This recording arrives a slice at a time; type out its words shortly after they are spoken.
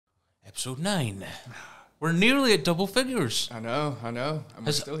Episode 9. We're nearly at double figures. I know. And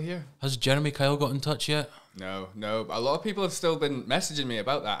we're still here. Has Jeremy Kyle got in touch yet? No. A lot of people have still been messaging me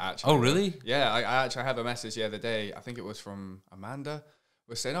about that, actually. Oh, really? Yeah, I actually had a message the other day. I think it was from Amanda.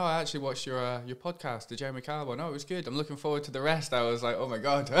 Was saying, I actually watched your podcast, the Jeremy Kyle one. Oh, it was good. I'm looking forward to the rest. I was like, oh my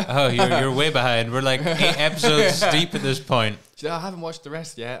God. Oh, you're way behind. We're like 8 episodes deep at this point. I haven't watched the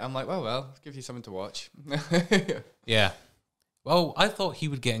rest yet. I'm like, well, I'll give you something to watch. Yeah. Well, I thought he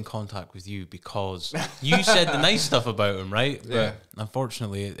would get in contact with you because you said the nice stuff about him, right? Yeah. But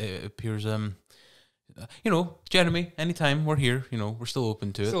unfortunately, it appears, Jeremy, anytime we're here, we're still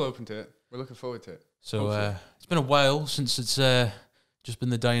open to it. Still open to it. We're looking forward to it. So it's been a while since it's just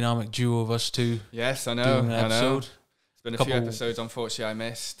been the dynamic duo of us two. Yes, I know. It's been a few episodes, unfortunately, I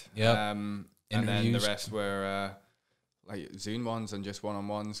missed. Yeah. And then the rest were like Zoom ones and just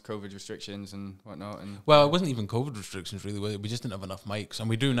one-on-ones, COVID restrictions and whatnot. And well, it wasn't even COVID restrictions, really. We just didn't have enough mics, and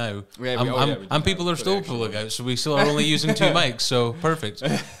we do now. And people are still pulling out, so we still are only using 2 mics, so perfect.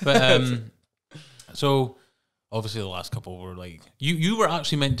 But so obviously the last couple were like you were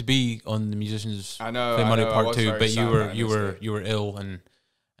actually meant to be on the Musicians Play Money Part 2, but you were ill and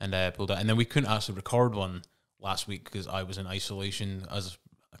pulled out, and then we couldn't actually record one last week because I was in isolation as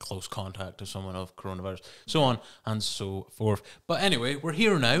a close contact of someone of coronavirus, so on and so forth. But anyway, we're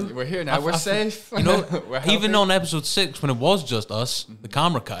here now. We're safe. Even on episode 6 when it was just us, the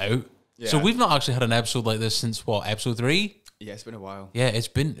camera cut out. Yeah. So we've not actually had an episode like this since what, episode 3? Yeah, it's been a while. Yeah, it's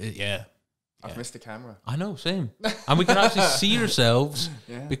been I've missed the camera. I know, same. And we can actually see ourselves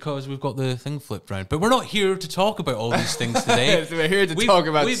because we've got the thing flipped round. But we're not here to talk about all these things today. We're here to talk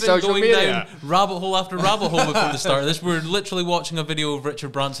about social media. We've been going down rabbit hole after rabbit hole before the start of this. We're literally watching a video of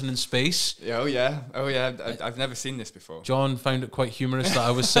Richard Branson in space. Oh, yeah. I've never seen this before. John found it quite humorous that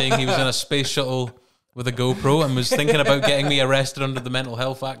I was saying he was in a space shuttle with a GoPro and was thinking about getting me arrested under the Mental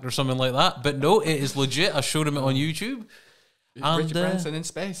Health Act or something like that. But no, it is legit. I showed him it on YouTube. Richard Branson in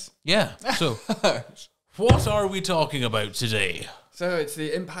space. Yeah. So, what are we talking about today? So, it's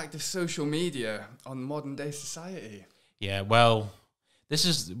the impact of social media on modern day society. Yeah, well, this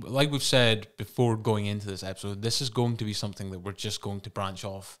is, like we've said before going into this episode, this is going to be something that we're just going to branch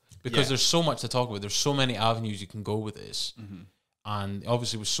off because there's so much to talk about. There's so many avenues you can go with this. Mm-hmm. And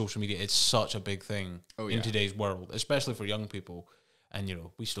obviously with social media, it's such a big thing in today's world, especially for young people. And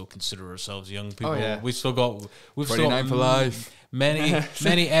we still consider ourselves young people. Oh, yeah. We've still got 29 for life.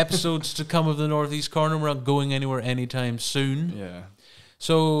 Many episodes to come of the Northeast Corner. We're not going anywhere anytime soon. Yeah.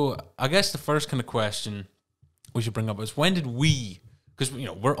 So I guess the first kind of question we should bring up is when did we? Because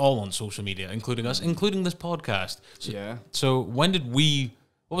we're all on social media, including us, including this podcast. So when did we?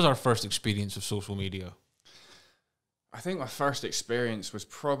 What was our first experience of social media? I think my first experience was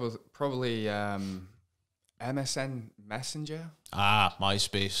probably MSN Messenger.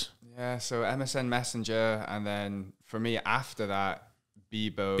 MySpace. Yeah, so MSN Messenger, and then for me after that,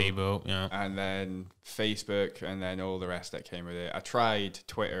 Bebo, yeah, and then Facebook, and then all the rest that came with it. I tried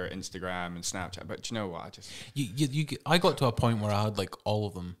Twitter, Instagram, and Snapchat, but you know what? I got to a point where I had like all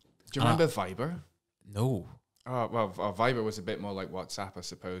of them. Do you remember Viber? No. Oh well, Viber was a bit more like WhatsApp, I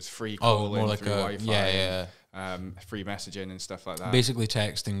suppose. Free calling, more like through Wi-Fi, yeah. Free messaging and stuff like that. Basically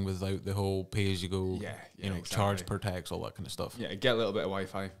texting without the whole pay-as-you-go, exactly. charge per text, all that kind of stuff. Yeah, get a little bit of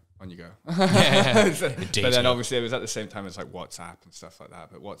Wi-Fi on you go. But then obviously it was at the same time as like WhatsApp and stuff like that.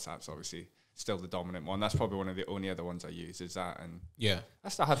 But WhatsApp's obviously still the dominant one. That's probably one of the only other ones I use is that. And I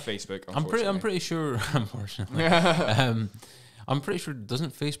still have Facebook. I'm pretty sure. Unfortunately, I'm pretty sure.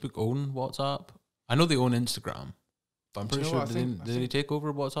 Doesn't Facebook own WhatsApp? I know they own Instagram. But I'm pretty sure did they take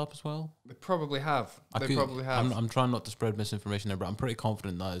over WhatsApp as well? They probably have. I'm trying not to spread misinformation there, but I'm pretty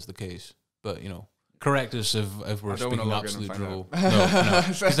confident that is the case. But correct us if we're speaking absolute drivel. No,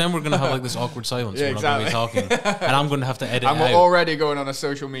 because then we're gonna have like this awkward silence. We're not gonna be talking, and I'm gonna have to edit. I'm already going on a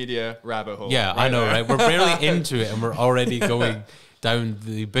social media rabbit hole. Yeah, I know, right? We're barely into it, and we're already going down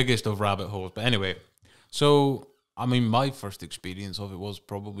the biggest of rabbit holes. But anyway, so I mean, my first experience of it was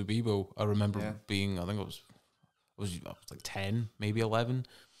probably Bebo. I remember being, I think I was like 10, maybe 11.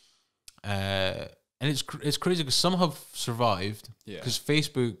 And it's crazy because some have survived because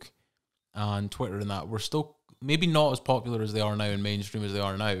Facebook and Twitter and that were still maybe not as popular as they are now and mainstream as they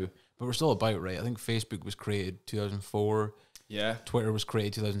are now, but we're still about, right? I think Facebook was created 2004. Yeah. Twitter was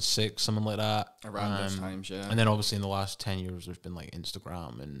created 2006, something like that. Around those times, yeah. And then obviously in the last 10 years, there's been like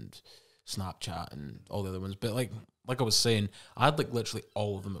Instagram and Snapchat and all the other ones. But like I was saying, I had like literally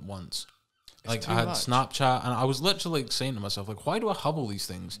all of them at once. Like I had Snapchat, and I was literally like saying to myself, like, why do I have all these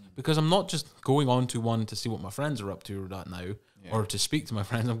things? Because I'm not just going on to one to see what my friends are up to or that now, or to speak to my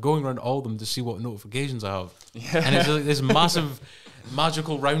friends. I'm going around all of them to see what notifications I have. Yeah. And it's like this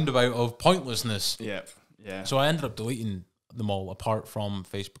magical roundabout of pointlessness. Yep. Yeah. So I ended up deleting them all apart from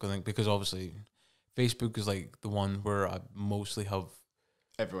Facebook, I think, because obviously Facebook is like the one where I mostly have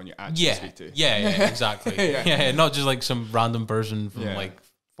everyone you actually speak to. Yeah, exactly. yeah, not just like some random person from like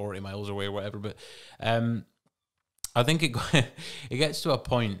 40 miles away or whatever. But I think it gets to a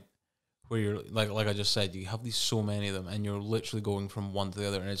point where you're like I just said, you have these so many of them, and you're literally going from one to the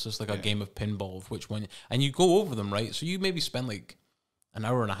other, and it's just like a game of pinball of which one, and you go over them, right? So you maybe spend like an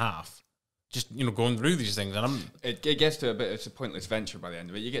hour and a half just going through these things, and it gets to it's a pointless venture by the end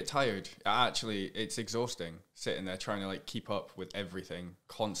of it. You get tired. It's exhausting sitting there trying to like keep up with everything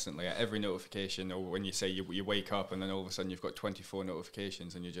constantly at every notification, or when you say you wake up and then all of a sudden you've got 24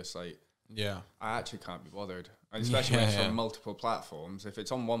 notifications and you're just like, I actually can't be bothered. And especially when it's on multiple platforms. If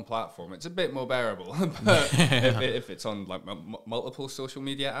it's on one platform, it's a bit more bearable. But if it's on like multiple social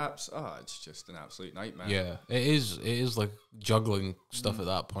media apps, it's just an absolute nightmare. Yeah, it is like juggling stuff at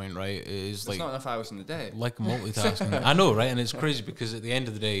that point, right? It's like not enough hours in the day. Like multitasking. I know, right? And it's crazy because at the end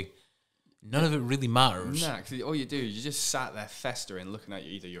of the day, none of it really matters. Nah, because all you do, you just sat there festering, looking at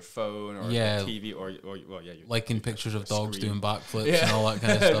either your phone or your TV or liking pictures of dogs doing backflips and all that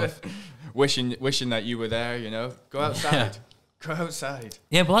kind of stuff. wishing that you were there, Go outside. Go outside.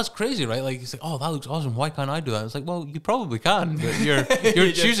 Yeah, but that's crazy, right? Like, it's like, oh, that looks awesome. Why can't I do that? It's like, well, you probably can, but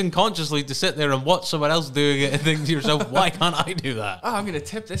you're choosing consciously to sit there and watch someone else doing it and think to yourself, why can't I do that? Oh, I'm going to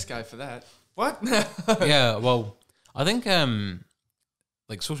tip this guy for that. What? Yeah, well, I think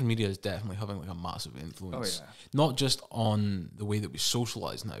like social media is definitely having like a massive influence, not just on the way that we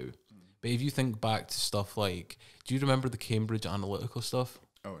socialize now, but if you think back to stuff like, do you remember the Cambridge Analytica stuff?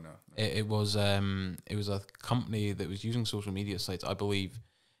 Oh no. It was a company that was using social media sites, I believe,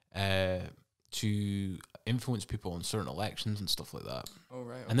 to influence people on certain elections and stuff like that. Oh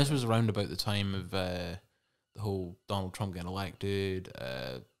right. Okay. And this was around about the time of the whole Donald Trump getting elected,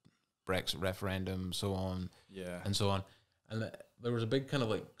 Brexit referendum, so on, and so on. And there was a big kind of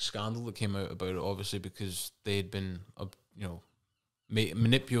like scandal that came out about it, obviously, because they had been,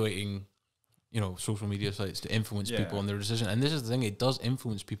 manipulating, social media sites to influence people on their decision. And this is the thing, it does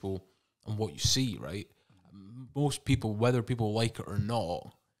influence people on what you see, right? Most people, whether people like it or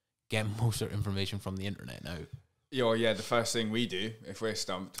not, get most of their information from the internet now. Yeah, the first thing we do if we're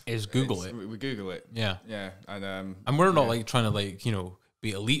stumped is Google it. We Google it. Yeah. Yeah. And we're not like trying to like,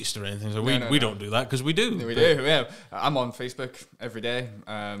 be elitist or anything. So we don't do that because we do. We do, yeah. I'm on Facebook every day.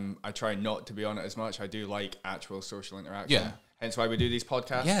 I try not to be on it as much. I do like actual social interaction. Yeah. Hence why we do these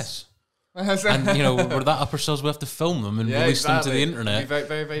podcasts. Yes. And, we're that up ourselves, we have to film them and release them to the internet. Be very,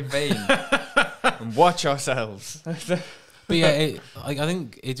 very, very vain. And watch ourselves. But yeah, I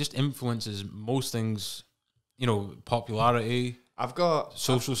think it just influences most things, popularity. I've got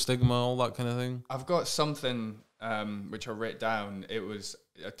social stigma, all that kind of thing. I've got something which I wrote down. It was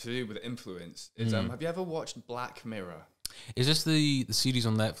to do with influence. Have you ever watched Black Mirror? Is this the series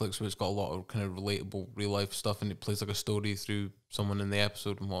on Netflix where it's got a lot of kind of relatable real life stuff and it plays like a story through someone in the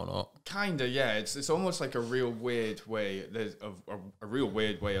episode and whatnot? Kinda, yeah. It's almost like a real weird way. There's a real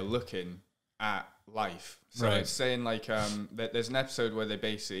weird way of looking at life. So it's saying like there's an episode where they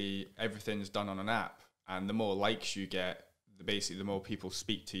basically everything's done on an app, and the more likes you get, the more people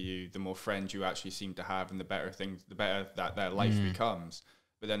speak to you, the more friends you actually seem to have, and the better that their life becomes.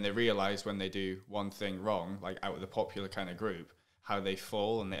 But then they realize when they do one thing wrong, like out of the popular kind of group, how they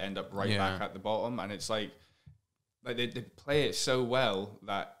fall and they end up back at the bottom. And it's like they play it so well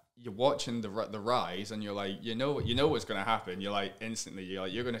that you're watching the rise, and you're like, you know what's going to happen. You're like instantly,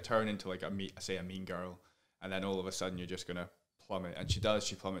 you're going to turn into like a mean girl, and then all of a sudden you're just going to plummet. And she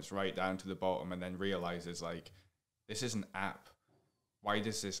plummets right down to the bottom, and then realizes like, this is an app. Why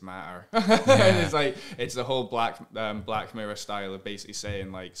does this matter? And it's the whole Black Mirror style of basically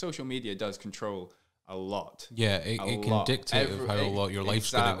saying like social media does control a lot. Yeah, it can dictate how a lot your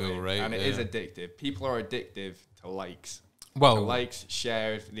life's going to go, right? And it is addictive. People are addictive to likes. Well, the likes,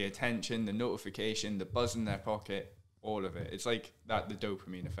 shares, the attention, the notification, the buzz in their pocket, all of it. It's like the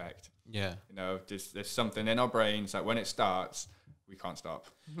dopamine effect. Yeah. There's something in our brains that when it starts, we can't stop.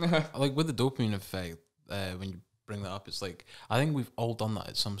 Like with the dopamine effect, when you bring that up, it's like I think we've all done that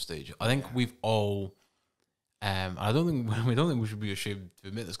at some stage. I think we've all I don't think we should be ashamed to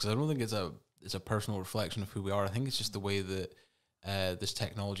admit this, because I don't think it's a personal reflection of who we are. I think it's just the way that this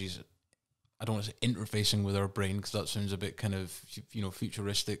technology's, I don't want to say interfacing with our brain, because that sounds a bit kind of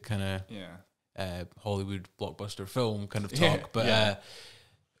futuristic kind of Hollywood blockbuster film kind of talk. But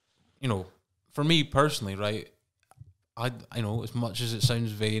for me personally, right, I know as much as it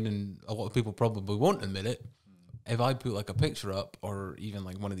sounds vain and a lot of people probably won't admit it, if I put like a picture up or even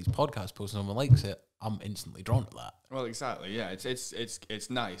like one of these podcast posts and someone likes it, I'm instantly drawn to that. Well, exactly. Yeah, it's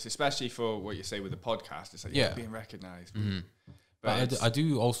nice, especially for what you say with the podcast. It's like you're being recognized. Mm-hmm. But I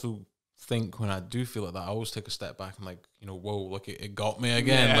do also think when I do feel like that, I always take a step back and like, you know, whoa, look, it got me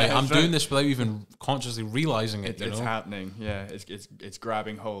again. Yeah, like I'm doing this without even consciously realizing it. It's happening. Yeah, it's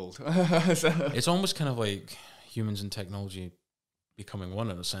grabbing hold. It's almost kind of like humans and technology becoming one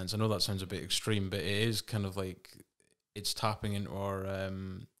in a sense. I know that sounds a bit extreme, but it is kind of like it's tapping into our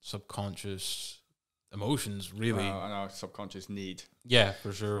subconscious emotions, really. And our subconscious need. Yeah,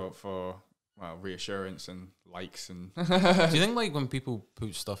 for sure. For reassurance and likes and. Do you think like when people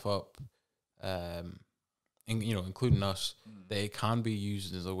put stuff up, including us, that it can be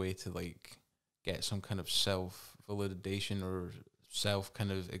used as a way to like get some kind of self validation or self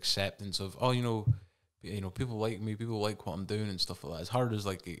kind of acceptance of people like me, people like what I'm doing and stuff like that. As hard as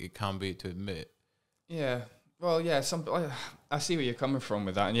like it can be to admit. Yeah. Well, yeah. I see where you're coming from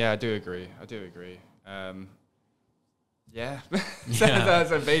with that, and yeah, I do agree. Yeah.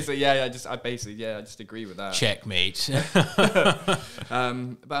 So basically, I just agree with that. Checkmate. But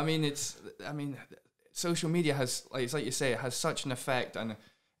I mean, social media has, it's like you say, it has such an effect, and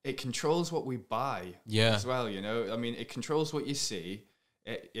it controls what we buy as well, you know? I mean, it controls what you see.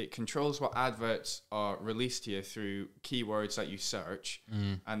 It controls what adverts are released to you through keywords that you search.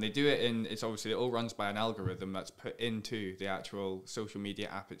 And they do it it all runs by an algorithm that's put into the actual social media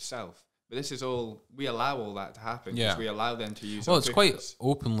app itself. But this is all, we allow all that to happen because we allow them to use. Well, it's quite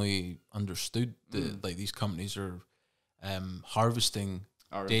openly understood that like these companies are harvesting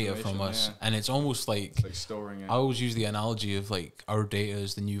our data from us, and it's almost like storing it. I always use the analogy of like our data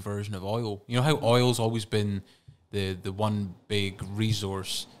is the new version of oil. You know how oil's always been the one big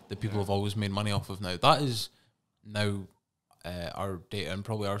resource that people have always made money off of. Now that is now our data and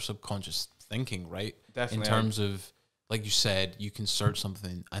probably our subconscious thinking, right? Definitely. In terms of, like you said, you can search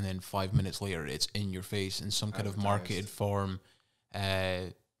something and then 5 minutes later it's in your face in some kind of marketed form,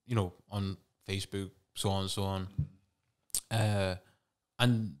 on Facebook, so on and so on.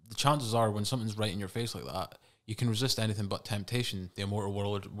 And the chances are when something's right in your face like that, you can resist anything but temptation, the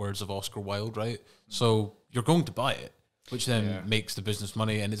immortal words of Oscar Wilde, right? So you're going to buy it, which then makes the business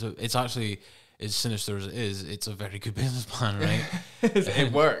money. And it's actually, as sinister as it is, it's a very good business plan, right?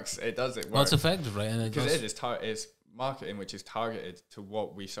 It works. It does. It works. Well, it's effective, right? And because it's marketing which is targeted to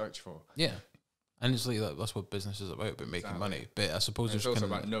what we search for. Yeah. And it's like that's what business is about making money. But I suppose it's also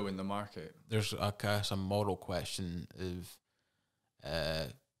about knowing the market. There's, I guess, a moral question of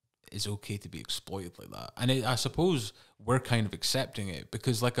is okay to be exploited like that? And I suppose we're kind of accepting it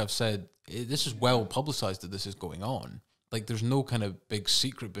because, like I've said, this is well publicized that this is going on. Like, there's no kind of big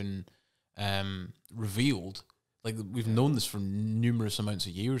secret been revealed. Like, we've known this for numerous amounts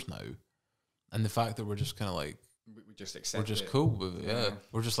of years now. And the fact that we're just kind of like, we just accept we're just it. cool with it, yeah.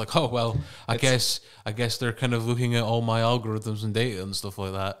 We're just like, oh well, I guess they're kind of looking at all my algorithms and data and stuff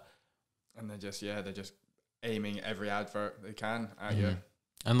like that. And they're just aiming every advert they can at you.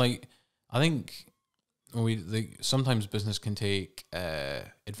 And like, I think sometimes business can take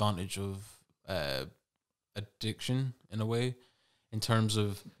advantage of addiction in a way, in terms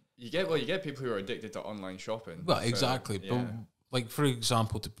of you get people who are addicted to online shopping. Well, exactly, but. Like, for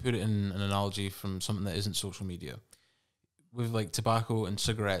example, to put it in an analogy from something that isn't social media, with like tobacco and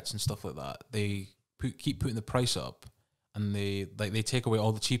cigarettes and stuff like that, they keep putting the price up, and they take away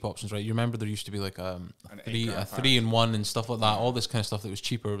all the cheap options, right? You remember there used to be like a 3-in-1 and stuff like that. All this kind of stuff that was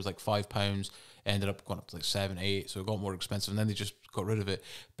cheaper was like £5, ended up going up to like 7, 8, so it got more expensive, and then they just got rid of it.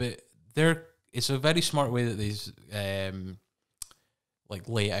 But it's a very smart way that they like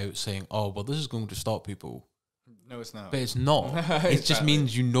lay out, saying, oh well, this is going to stop people. No, it's not. But it's not. It just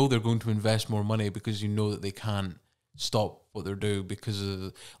means they're going to invest more money because you know that they can't stop what they're doing because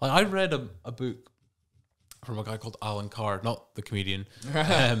of... Like, I read a book from a guy called Alan Carr, not the comedian.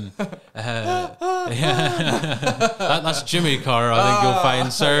 That's Jimmy Carr, I think you'll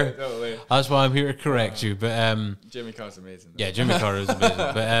find, sir. Totally. That's why I'm here to correct you. But Jimmy Carr's amazing. Yeah, Jimmy Carr is amazing.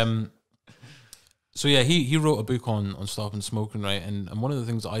 But so yeah, he wrote a book on stopping smoking, right? And one of the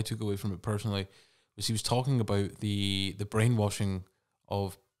things that I took away from it personally was he was talking about the brainwashing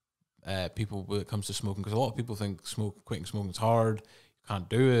of people when it comes to smoking, because a lot of people think quitting smoking is hard, you can't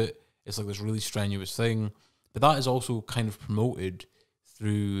do it, it's like this really strenuous thing, but that is also kind of promoted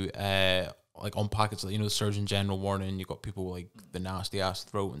through like on packets, like, you know, the Surgeon General warning, you got people like the nasty ass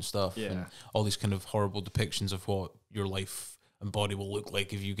throat and stuff, and all these kind of horrible depictions of what your life and body will look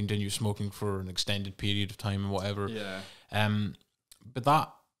like if you continue smoking for an extended period of time and whatever. But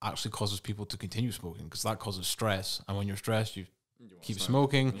that actually causes people to continue smoking because that causes stress, and when you're stressed, you keep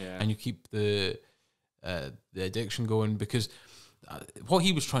smoking and you keep the the addiction going, because what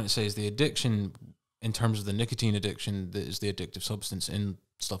he was trying to say is the addiction in terms of the nicotine addiction that is the addictive substance in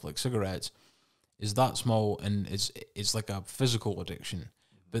stuff like cigarettes is that small, and it's like a physical addiction.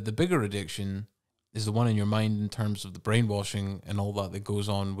 But the bigger addiction is the one in your mind in terms of the brainwashing and all that goes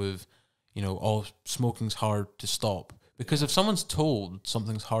on with, you know, all smoking's hard to stop. Because if someone's told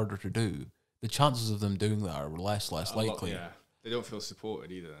something's harder to do, the chances of them doing that are less likely. They don't feel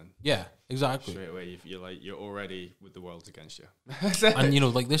supported either then. Yeah, exactly. Straight away, you're already with the world against you. And, you know,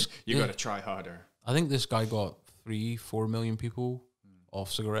 like this... You got to try harder. I think this guy got 3-4 million people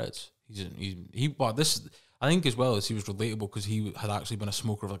off cigarettes. I think as well as he was relatable because he had actually been a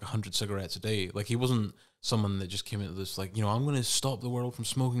smoker of like 100 cigarettes a day. Like, he wasn't someone that just came into this like, you know, I'm going to stop the world from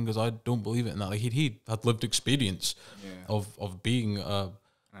smoking because I don't believe it in that. Like, he had lived experience of being an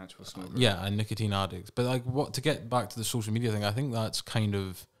actual smoker. Yeah, a nicotine addict. But like, to get back to the social media thing, I think that's kind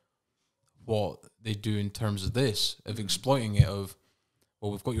of what they do in terms of this, of exploiting it, of,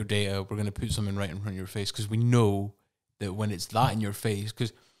 well, we've got your data, we're going to put something right in front of your face because we know that when it's that in your face,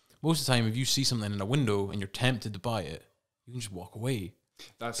 because most of the time if you see something in a window and you're tempted to buy it, you can just walk away.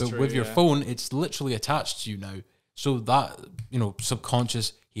 But true, with your phone, it's literally attached to you now. So that, you know,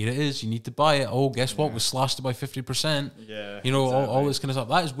 subconscious, here it is, you need to buy it. Oh, guess what? We slashed it by 50%. Yeah. You know, exactly. all this kind of stuff.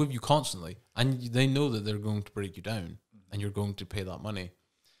 That is with you constantly. And they know that they're going to break you down and you're going to pay that money.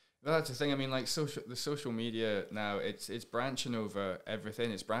 Well, that's the thing. I mean, like the social media now, it's branching over everything.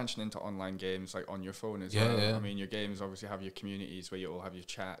 It's branching into online games, like on your phone as well. Yeah. I mean, your games obviously have your communities where you all have your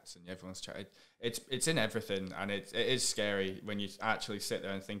chats and everyone's chatting. It's in everything, and it is scary when you actually sit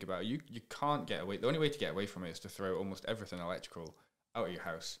there and think about it. You can't get away. The only way to get away from it is to throw almost everything electrical out of your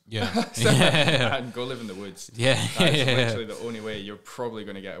house. Yeah. And go live in the woods. Yeah. That's literally the only way you're probably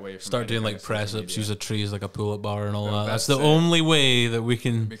going to get away from it. Start doing like press ups, use a tree as like a pull up bar and all that. That's the only way that we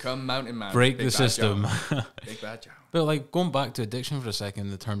can become mountain man. Break the system. Big bad job. But like, going back to addiction for a second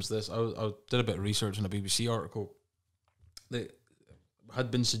in terms of this, I did a bit of research in a BBC article that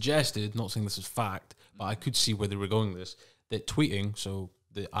had been suggested, not saying this is fact, but I could see where they were going with this, that tweeting, so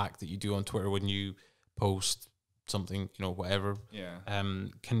the act that you do on Twitter when you post something, you know, whatever,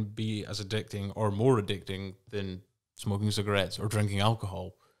 can be as addicting or more addicting than smoking cigarettes or drinking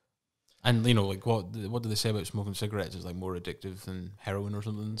alcohol. And, you know, like, what do they say about smoking cigarettes is like more addictive than heroin or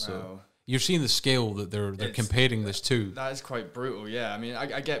something? Wow. So you're seeing the scale that they're comparing this to. That is quite brutal, yeah. I mean,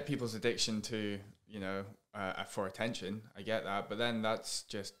 I get people's addiction to, you know, for attention. I get that, but then that's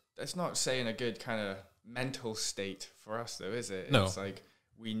not saying a good kind of mental state for us, though, is it? No. It's like,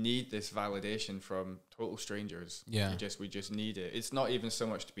 we need this validation from total strangers. Yeah. We just need it. It's not even so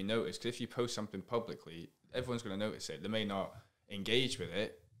much to be noticed, because if you post something publicly, everyone's going to notice it. They may not engage with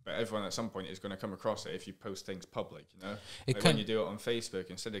it, but everyone at some point is going to come across it if you post things public, you know? Like when you do it on Facebook,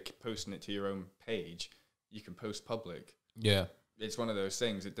 instead of posting it to your own page, you can post public. Yeah. It's one of those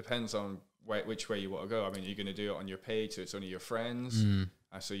things. It depends on which way you want to go. I mean, are you going to do it on your page so it's only your friends?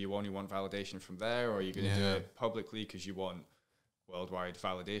 So you only want validation from there? Or are you going to do it publicly because you want worldwide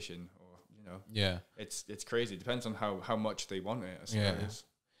validation? Or, you know, it's crazy. It depends on how much they want it, I suppose.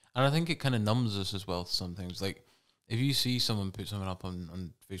 And I think it kind of numbs us as well to some things. Like, if you see someone put something up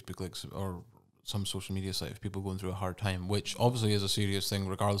on Facebook, like, or some social media site of people going through a hard time, which obviously is a serious thing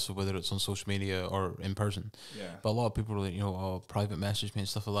regardless of whether it's on social media or in person, but a lot of people are like, you know, oh, private message me and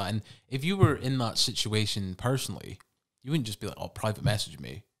stuff like that. And if you were in that situation personally, you wouldn't just be like, oh, private message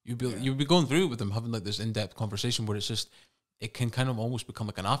me. You'd be going through it with them, having like this in-depth conversation where it's just, it can kind of almost become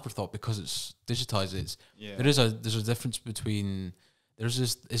like an afterthought because it's digitized. There's a difference between,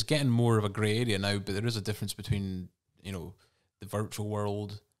 it's getting more of a grey area now, but there is a difference between, you know, the virtual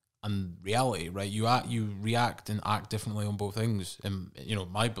world and reality, right? You react and act differently on both things, and, you know,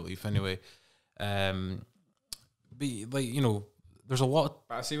 my belief anyway. But like, you know, there's a lot.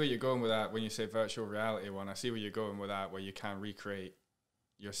 But I see where you're going with that when you say virtual reality one. I see where you're going with that, where you can recreate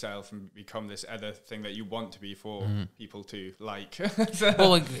yourself and become this other thing that you want to be for people to like. Well,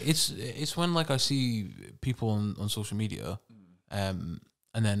 like, it's when, like, I see people on social media,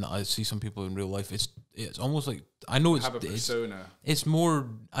 and then I see some people in real life. It's almost like, I know it's have a persona. It's more,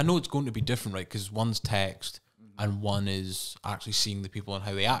 I know it's going to be different, right? Because one's text and one is actually seeing the people and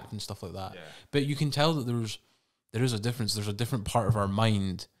how they act and stuff like that. Yeah. But you can tell that there is a difference. There's a different part of our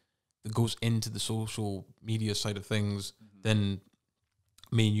mind that goes into the social media side of things than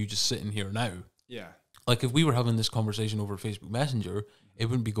me and you just sitting here now. Yeah. Like, if we were having this conversation over Facebook Messenger, it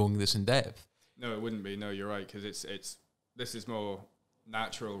wouldn't be going this in depth. No, it wouldn't be. No, you're right, because this is more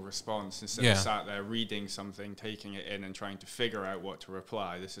natural response instead of sat there reading something, taking it in and trying to figure out what to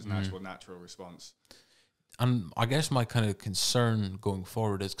reply. This is natural response. And I guess my kind of concern going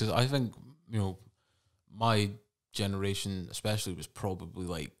forward is, because I think, you know, my generation especially was probably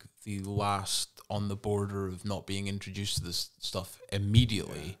like the last on the border of not being introduced to this stuff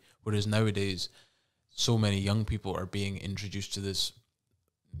immediately, whereas nowadays so many young people are being introduced to this,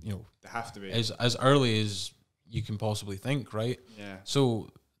 you know, they have to be as early as you can possibly think, right? Yeah. So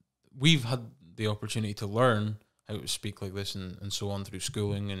we've had the opportunity to learn how to speak like this and so on through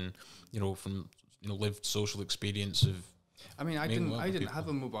schooling and, you know, from, you know, lived social experience of. I mean, I didn't have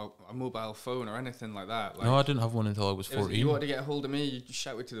a mobile phone or anything like that. Like, no, I didn't have one until I was 14. You wanted to get a hold of me, you just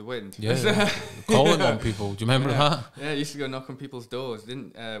shouted to the wind. Yeah, calling on people. Do you remember that? Yeah, I used to go knock on people's doors.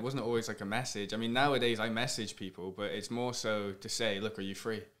 It wasn't always like a message. I mean, nowadays I message people, but it's more so to say, look, are you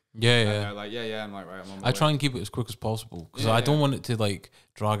free? Yeah, and they're like, yeah. I'm like, right, I'm on my way. I try and keep it as quick as possible because I don't want it to like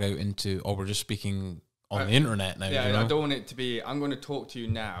drag out into, oh, we're just speaking on the internet now. Yeah, you know? I don't want it to be, I'm going to talk to you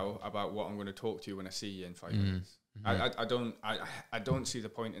now about what I'm going to talk to you when I see you in 5 minutes. Mm-hmm. I don't see the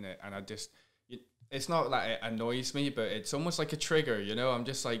point in it, and it's not like it annoys me, but it's almost like a trigger, you know. I'm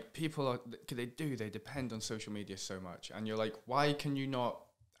just like, they depend on social media so much, and you're like, why can you not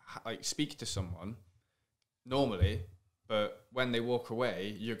like speak to someone normally, but when they walk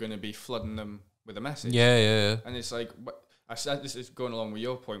away, you're going to be flooding them with a message? Yeah. And it's like, I said this is going along with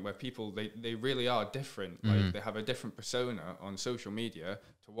your point where people they really are different. Like they have a different persona on social media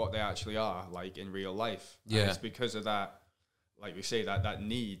to what they actually are like in real life. Yeah, and it's because of that, like we say, that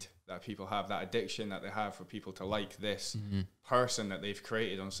need that people have, that addiction that they have for people to like this person that they've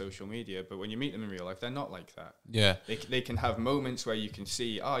created on social media. But when you meet them in real life, they're not like that. Yeah, they can have moments where you can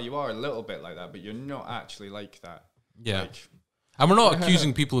see, oh, you are a little bit like that, but you're not actually like that. Yeah. Like, and we're not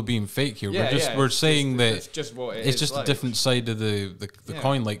accusing people of being fake here. We're saying that it's just what it's just like a different side of the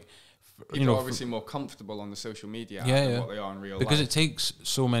coin. Like, people you know, are obviously more comfortable on the social media than what they are in real life. Because it takes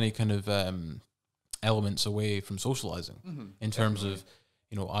so many kind of elements away from socializing in terms of,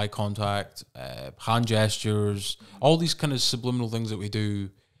 you know, eye contact, hand gestures, all these kind of subliminal things that we do.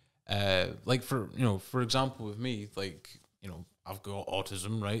 Like for example, with me, like, you know, I've got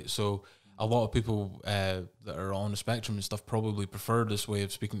autism, right? So a lot of people that are on the spectrum and stuff probably prefer this way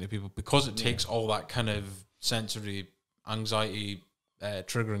of speaking to people because it takes all that kind of sensory anxiety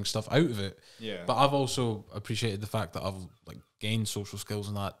triggering stuff out of it. Yeah. But I've also appreciated the fact that I've like gained social skills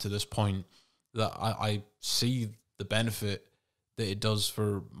and that to this point that I see the benefit that it does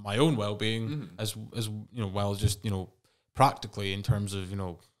for my own well-being as you know, well, just, you know, practically in terms of, you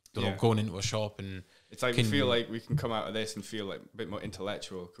know, going into a shop and it's like we feel like we can come out of this and feel like a bit more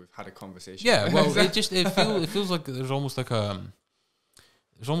intellectual because we've had a conversation. Yeah, well, it feels like there's almost like a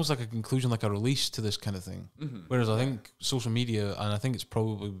conclusion, like a release to this kind of thing. Whereas I think social media, and I think it's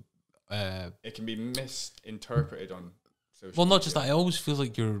probably it can be misinterpreted on social. Well, not media. just that. It always feels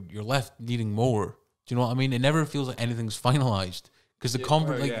like you're left needing more. Do you know what I mean? It never feels like anything's finalized because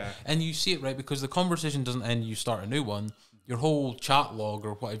and you see it, right, because the conversation doesn't end. You start a new one. Your whole chat log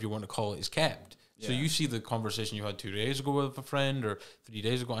or whatever you want to call it is kept. So you see the conversation you had 2 days ago with a friend or 3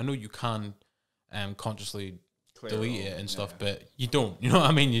 days ago. I know you can consciously delete it and stuff, but you don't. You know what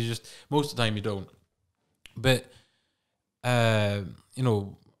I mean? You just, most of the time you don't. But you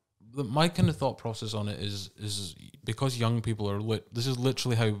know, my kind of thought process on it is because young people are this is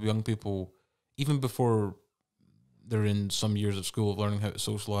literally how young people, even before they're in some years of school of learning how to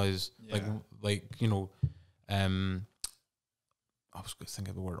socialize, like you know, I was going to think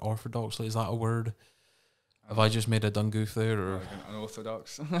of the word orthodoxly. Is that a word? Have I just made a dumb goof there? Or like an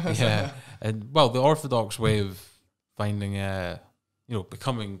unorthodox? Yeah. And, well, the orthodox way of finding, you know,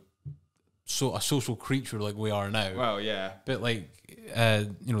 becoming a social creature like we are now. Well, yeah. But, like,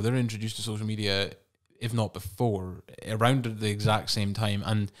 you know, they're introduced to social media, if not before, around the exact same time.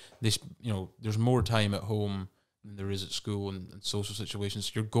 And, this, you know, there's more time at home than there is at school and social situations.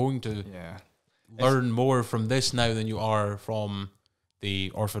 So you're going to learn more from this now than you are from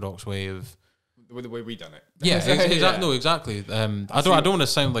the orthodox way of the way we done it. Yeah, exactly. No, exactly. I don't want to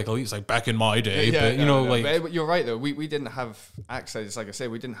sound like it's like back in my day, but you know, like but you're right though. We didn't have access. Like I say,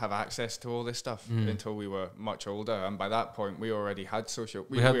 we didn't have access to all this stuff until we were much older, and by that point, we already had social.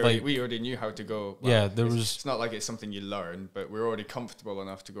 We already knew how to go. Well, It's not like it's something you learn, but we're already comfortable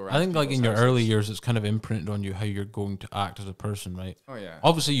enough to go around. I think like in your early years, it's kind of imprinted on you how you're going to act as a person, right? Oh yeah.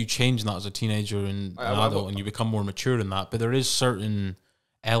 Obviously, you change that as a teenager and an adult, and you become more mature in that. But there is certain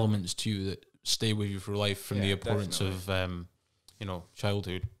elements to you that stay with you for life from the importance of you know,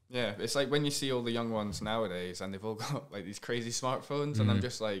 childhood. Yeah, it's like when you see all the young ones nowadays and they've all got like these crazy smartphones and I'm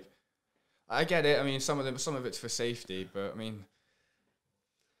just like, I get it. I mean, some of it's for safety, but I mean,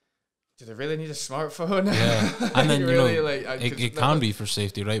 do they really need a smartphone? Yeah, and then really, it can be for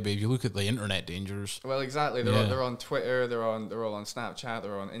safety, right? But if you look at the internet dangers, well, exactly. They're on Twitter, they're all on Snapchat,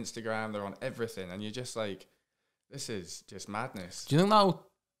 they're on Instagram, they're on everything, and you're just like, this is just madness. Do you think that'll,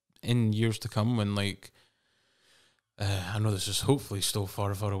 in years to come, when like, I know this is hopefully still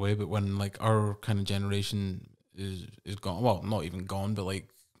far, far away, but when like our kind of generation is gone, well, not even gone, but like,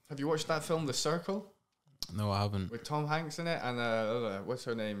 have you watched that film, The Circle? No, I haven't. With Tom Hanks in it and what's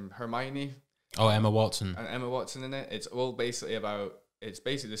her name? Hermione. Oh, Emma Watson. And Emma Watson in it. It's all basically about. It's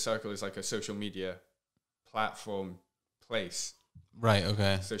basically The Circle is like a social media platform place. Right.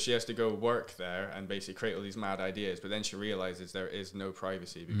 Okay. So she has to go work there and basically create all these mad ideas, but then she realizes there is no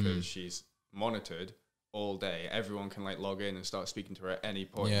privacy because she's monitored all day. Everyone can like log in and start speaking to her at any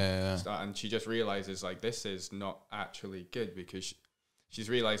point. Yeah. And she just realizes like this is not actually good because she's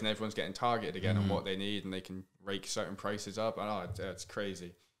realizing everyone's getting targeted again on what they need, and they can rake certain prices up. And it's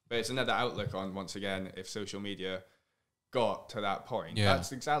crazy. But it's another outlook on, once again, if social media got to that point,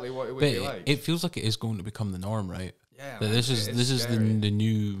 that's exactly what it would be like. It feels like it is going to become the norm, right? Yeah. That this is the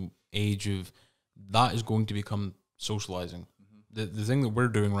new age of that is going to become socializing. The thing that we're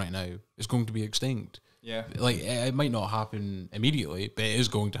doing right now is going to be extinct. Yeah. Like it might not happen immediately, but it is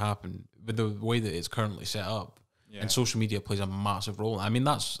going to happen with the way that it's currently set up. Yeah. And social media plays a massive role. I mean,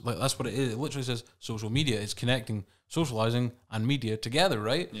 that's what it is. It literally says social media. It's connecting socializing and media together,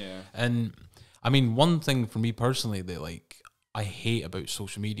 right? Yeah. And I mean, one thing for me personally that like I hate about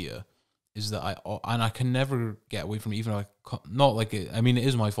social media is that I can never get away from it, even not like it. I mean, it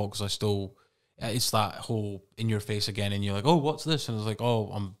is my fault because I still. It's that whole in your face again, and you're like, oh, what's this? And it's like,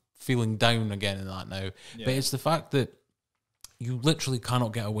 oh, I'm feeling down again in that now. Yeah. But it's the fact that you literally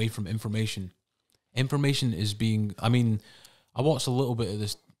cannot get away from information. Information is being. I mean, I watched a little bit of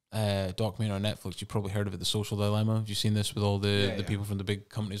this documentary on Netflix. You probably heard of it, The Social Dilemma. Have you seen this with all the people from the big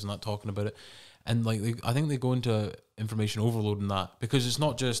companies and that talking about it? And like, I think they go into information overload in that because it's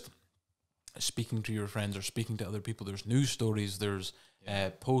not just speaking to your friends or speaking to other people. There's news stories. There's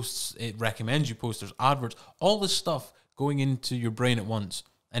posts. It recommends you posts. There's adverts. All this stuff going into your brain at once.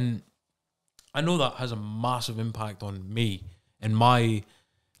 And I know that has a massive impact on me and my.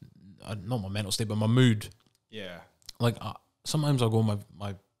 Not my mental state, but my mood. Yeah. Like, sometimes I'll go on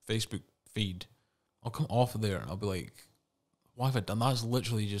my Facebook feed. I'll come off of there and I'll be like, why have I done that? It's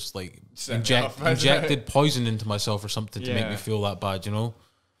literally just like injected poison into myself or something to make me feel that bad, you know?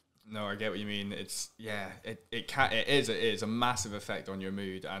 No, I get what you mean. It's, it is a massive effect on your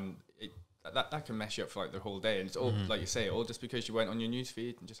mood, and that can mess you up for like the whole day. And it's all, like you say, all just because you went on your news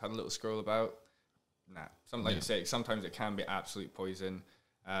feed and just had a little scroll about. Nah. Something like you say, sometimes it can be absolute poison.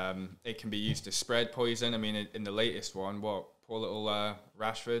 It can be used to spread poison. I mean, in the latest one, poor little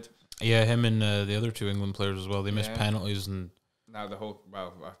Rashford. Yeah, him and the other two England players as well. They missed penalties, and now the whole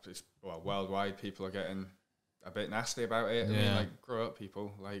worldwide people are getting a bit nasty about it. I mean, like, grow up,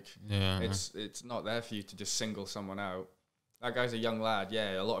 people. Like, it's not there for you to just single someone out. That guy's a young lad.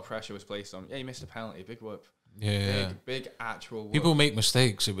 Yeah, a lot of pressure was placed on him. Yeah, he missed a penalty. Big whoop. Big actual whoop. People make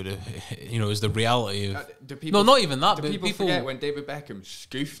mistakes. It would, is the reality of. No, not even that. Do people forget when David Beckham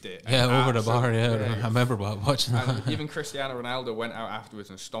scoofed it? Yeah, over the bar. Yeah, I remember watching that. Even Cristiano Ronaldo went out afterwards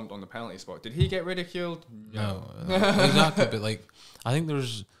and stomped on the penalty spot. Did he get ridiculed? No. Exactly. But like, I think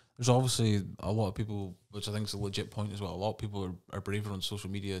there's obviously a lot of people, which I think is a legit point as well. A lot of people are braver on social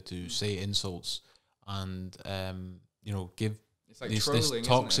media to say insults and give. It's like this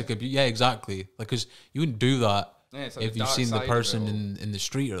toxic abuse. Yeah, exactly. Like, because you wouldn't do that like if you've seen the person in the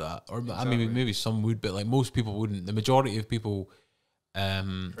street or that. Or exactly. I mean, maybe some would, but like most people wouldn't. The majority of people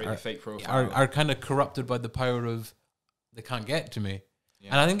create fake profile. Are kind of corrupted by the power of they can't get to me.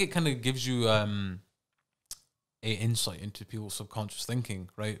 Yeah. And I think it kind of gives you a insight into people's subconscious thinking,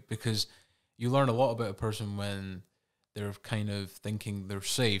 right? Because you learn a lot about a person when they're kind of thinking they're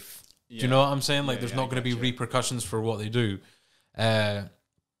safe. Yeah. Do you know what I'm saying? Like, there's not going to be repercussions for what they do.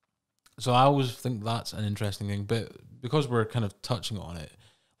 So I always think that's an interesting thing, but because we're kind of touching on it,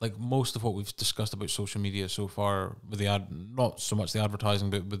 like most of what we've discussed about social media so far, with the not so much the advertising,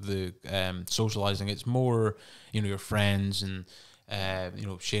 but with the socializing, it's more your friends and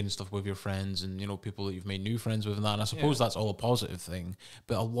sharing stuff with your friends and people that you've made new friends with and that. And I suppose that's all a positive thing,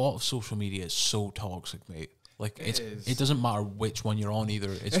 but a lot of social media is so toxic, mate. Like, it doesn't matter which one you're on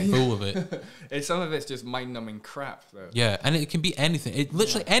either. It's full of it. Some of it's just mind-numbing crap, though. Yeah, and it can be anything. It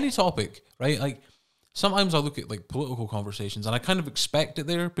literally any topic, right? Like, sometimes I look at, like, political conversations, and I kind of expect it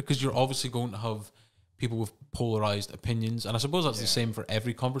there because you're obviously going to have people with polarized opinions, and I suppose that's the same for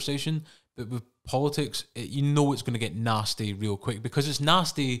every conversation. But with politics, it's going to get nasty real quick because it's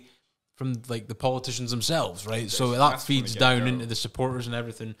nasty from, like, the politicians themselves, right? So that feeds down into the supporters and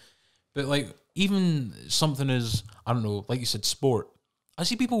everything. But like even something as, I don't know, like you said, sport. I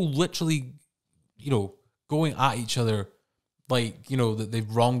see people literally, going at each other, like, that they've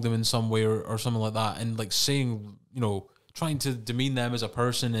wronged them in some way or something like that, and like saying, trying to demean them as a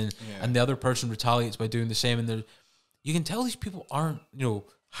person, and the other person retaliates by doing the same, and you can tell these people aren't,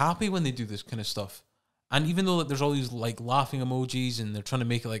 happy when they do this kind of stuff. And even though there's all these like laughing emojis and they're trying to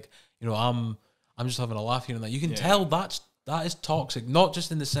make it like, I'm just having a laugh here and that, you can tell that is toxic, not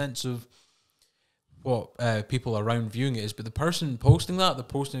just in the sense of what people around viewing it is, but the person posting that,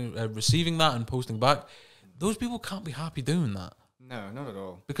 receiving that and posting back, those people can't be happy doing that. No, not at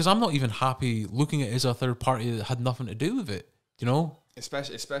all. Because I'm not even happy looking at it as a third party that had nothing to do with it,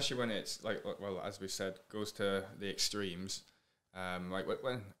 Especially when it's like, well, as we said, goes to the extremes. Like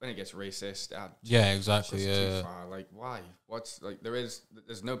when it gets racist, yeah, exactly. Too far. Like, why? What's like? There's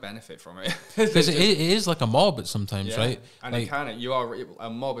no benefit from it because it is like a mob sometimes, right? And like, a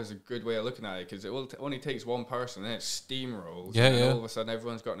mob is a good way of looking at it, because it only takes one person and it steamrolls. Yeah, and all of a sudden,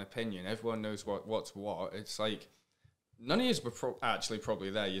 everyone's got an opinion. Everyone knows what's what. It's like none of you were actually probably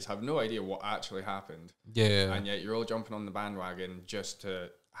there. You just have no idea what actually happened. Yeah, and yet you're all jumping on the bandwagon just to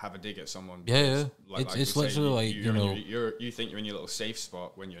have a dig at someone. Yeah. It's literally you think you're in your little safe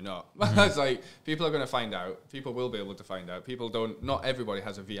spot when you're not. It's like people are going to find out. People will be able to find out. People don't. Not everybody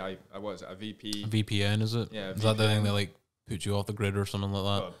has a VI. What is it? A VP? VPN, is it? Yeah. Is that the thing that like puts you off the grid or something like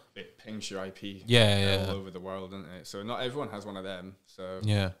that? Well, it pings your IP. Yeah. All over the world, doesn't it? So not everyone has one of them. So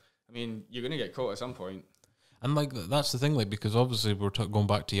yeah. I mean, you're going to get caught at some point. And like that's the thing, like, because obviously we're going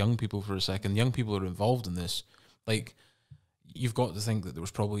back to young people for a second. Young people are involved in this, like. You've got to think that there was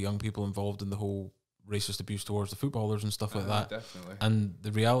probably young people involved in the whole racist abuse towards the footballers and stuff like that. Definitely. And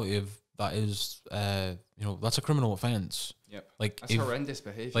the reality of that is, that's a criminal offence. Yep. Like that's horrendous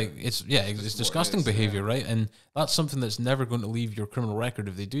behaviour. Like it's disgusting behaviour, right? And that's something that's never going to leave your criminal record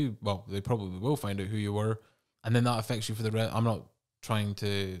if they do. Well, they probably will find out who you were, and then that affects you for the rest. I'm not trying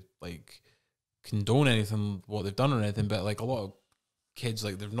to like condone anything what they've done or anything, but like a lot of kids,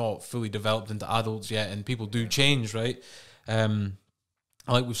 like they're not fully developed into adults yet, and people do change, right?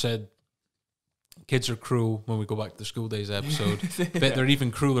 Like we've said, kids are cruel when we go back to the school days episode, but they're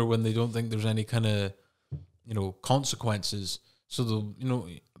even crueler when they don't think there's any kind of, consequences. So they'll,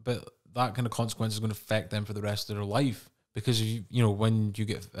 but that kind of consequence is going to affect them for the rest of their life, because when you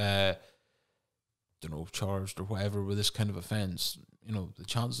get, charged or whatever with this kind of offence, the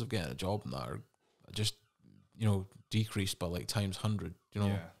chances of getting a job in that are just, decreased by like times 100,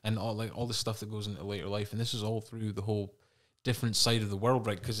 and all the stuff that goes into later life, and this is all through the whole different side of the world,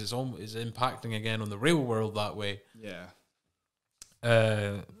 right? Because it's impacting again on the real world that way. Yeah.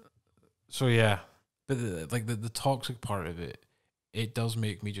 So yeah, but the toxic part of it does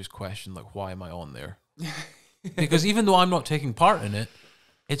make me just question, like, why am I on there? Because even though I'm not taking part in it,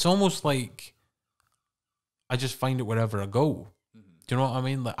 it's almost like I just find it wherever I go. Do you know what I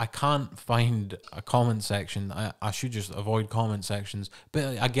mean? Like, I can't find a comment section. I should just avoid comment sections.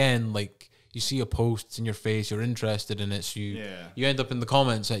 But again, like, you see a post, it's in your face, you're interested in it, so you end up in the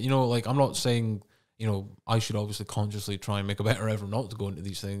comments. Like, I'm not saying, I should obviously consciously try and make a better effort not to go into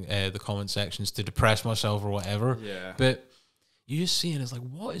these things, the comment sections, to depress myself or whatever. Yeah. But you just see it, it's like,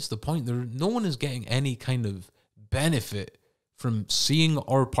 what is the point? No one is getting any kind of benefit from seeing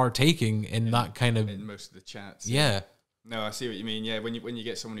or partaking in that kind of... In most of the chats. Yeah. No, I see what you mean. Yeah, when you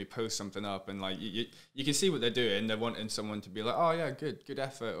get someone who posts something up and like you can see what they're doing, they're wanting someone to be like, oh yeah, good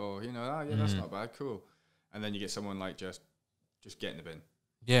effort, or that's not bad, cool. And then you get someone like just get in the bin.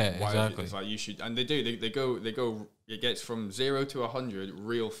 Yeah, exactly. It's like you should, and they do. They go. It gets from 0 to 100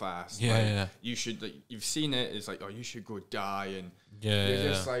 real fast. Yeah, like, yeah. You should. Like, you've seen it. It's like, oh, you should go die, and you're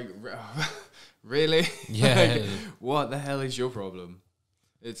just like, really? Yeah. Like, what the hell is your problem?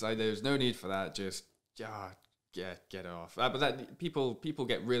 It's like there's no need for that. Just get off. But that people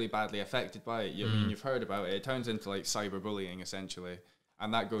get really badly affected by it. I mean, you've heard about it. It turns into like cyberbullying essentially,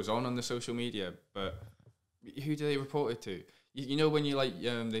 and that goes on the social media. But who do they report it to? When you like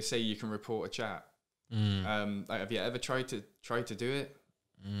they say you can report a chat. Like, have you ever tried to do it?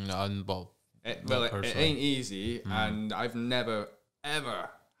 It ain't easy, and I've never ever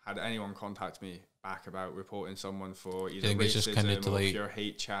had anyone contact me back about reporting someone for either racism or pure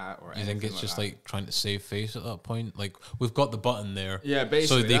hate chat or anything. You think it's just like trying to save face at that point? Like, we've got the button there, yeah,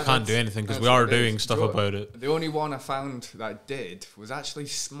 basically, so they can't do anything because we are doing stuff about it. The only one I found that did was actually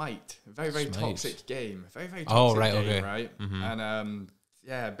Smite, a very very toxic game, very very toxic game, right?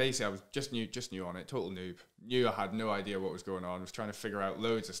 And basically I was just new on it, total noob. Knew I had no idea what was going on. Was trying to figure out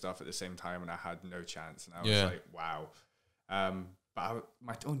loads of stuff at the same time, and I had no chance. And I was like, wow. But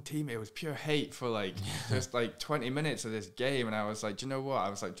my own teammate was pure hate for like just like 20 minutes of this game, and I was like, do you know what? I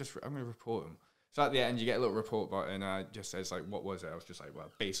was like, I'm gonna report him. So at the end, you get a little report button, and it just says like, what was it? I was just like, well,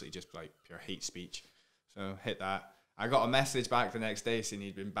 basically just like pure hate speech. So hit that. I got a message back the next day saying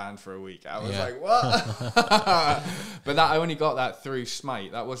he'd been banned for a week. I was like, what? But I only got that through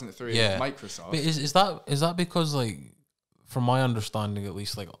Smite. That wasn't through Microsoft. But is that because, like, from my understanding at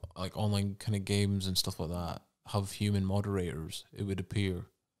least, like online kind of games and stuff like that have human moderators, it would appear?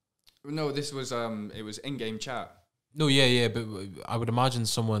 No, this was it was in-game chat. No, yeah, but I would imagine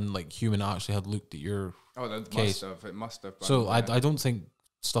someone like human actually had looked at your case. It must have. So I don't think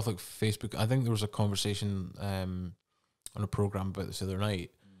stuff like Facebook. I think there was a conversation on a program about this the other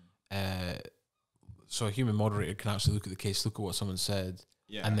night. So a human moderator can actually look at the case, look at what someone said,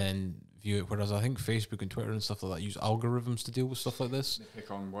 and then view it. Whereas I think Facebook and Twitter and stuff like that use algorithms to deal with stuff like this. They pick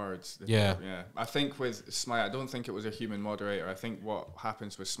on words. Yeah. I think with Smite, I don't think it was a human moderator. I think what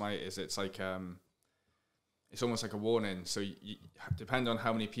happens with Smite is it's like it's almost like a warning. So you depend on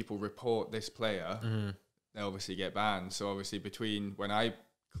how many people report this player, they obviously get banned. So obviously between when I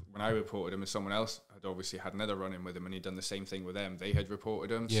reported him and someone else had obviously had another run-in with him and he'd done the same thing with them, they had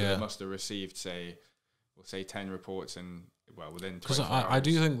reported him. So they must have received, say 10 reports and, within 24 hours. I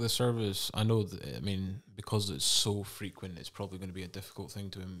do think the service, I know that, I mean, because it's so frequent, it's probably going to be a difficult thing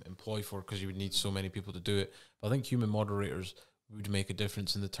to employ for, because you would need so many people to do it. But I think human moderators would make a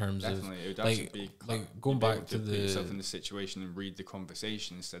difference in the terms of, it would actually like going back to put yourself in the situation and read the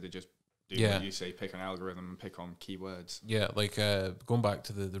conversation instead of just do what you say, pick an algorithm and pick on keywords. Yeah, like going back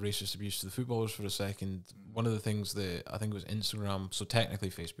to the racist abuse to the footballers for a second, one of the things that I think was Instagram, so technically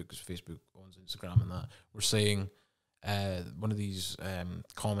Facebook, because Facebook owns Instagram and that, were saying one of these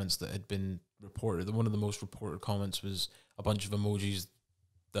comments that had been reported, one of the most reported comments was a bunch of emojis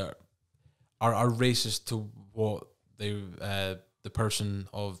that are racist to what they the person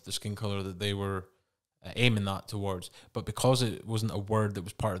of the skin color that they were aiming that towards, but because it wasn't a word that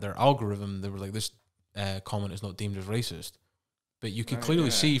was part of their algorithm, they were like, this comment is not deemed as racist. But you can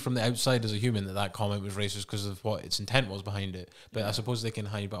clearly see from the outside as a human that comment was racist because of what its intent was behind it. But I suppose they can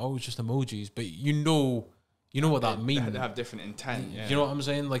hide, but it's just emojis. But you know what that means. They have different intent. Yeah. You know what I'm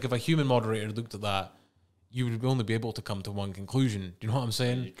saying? Like if a human moderator looked at that, you would only be able to come to one conclusion. Do you know what I'm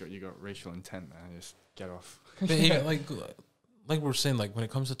saying? You got racial intent there. Just get off. But yeah, like we were saying, like when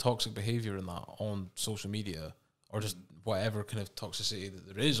it comes to toxic behavior and that on social media, or just whatever kind of toxicity that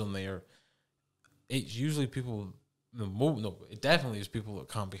there is on there, it's usually people. No, it definitely is people that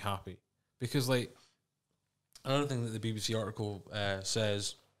can't be happy, because like another thing that the BBC article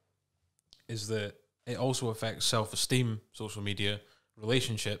says is that it also affects self-esteem, social media,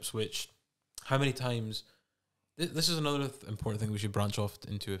 relationships. Which, how many times? This is another important thing we should branch off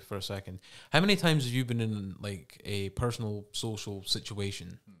into for a second. How many times have you been in like a personal social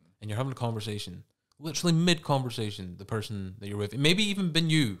situation and you're having a conversation, literally mid-conversation, the person that you're with, it maybe even been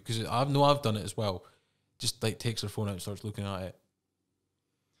you, because I've done it as well, just like takes their phone out and starts looking at it.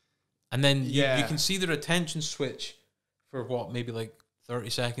 And then you can see their attention switch for maybe like 30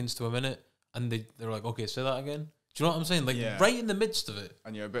 seconds to a minute, and they're like, okay, say that again. Do you know what I'm saying? Like right in the midst of it.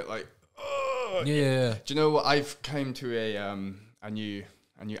 And you're a bit like, yeah. Do you know what? I've come to a new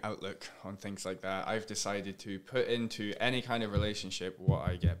outlook on things like that. I've decided to put into any kind of relationship what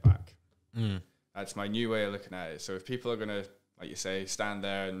I get back. That's my new way of looking at it. So if people are gonna, like you say, stand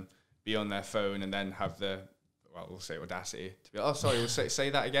there and be on their phone and then have we'll say audacity to be like, oh sorry, we'll say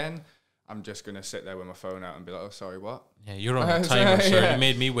that again, I'm just going to sit there with my phone out and be like, oh, sorry, what? Yeah, you're on the timer, sir. You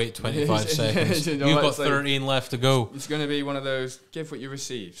made me wait 25 seconds. You've got 13 left to go. It's going to be one of those, give what you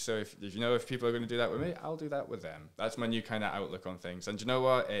receive. So if people are going to do that with me, I'll do that with them. That's my new kind of outlook on things. And you know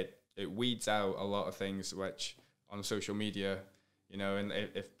what? It weeds out a lot of things which on social media, and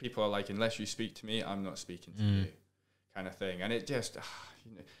if people are like, unless you speak to me, I'm not speaking to you kind of thing. And it just,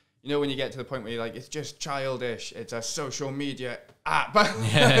 when you get to the point where you're like, it's just childish, it's a social media app.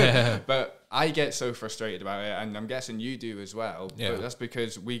 But I get so frustrated about it, and I'm guessing you do as well. Yeah. But that's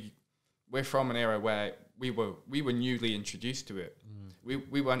because we're from an era where we were newly introduced to it.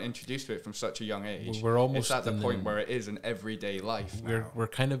 We weren't introduced to it from such a young age. We're almost at the point where it is an everyday life now. We're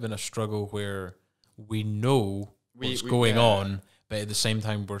kind of in a struggle where we know what's going on, but at the same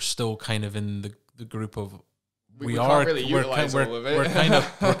time we're still kind of in the group of we're kind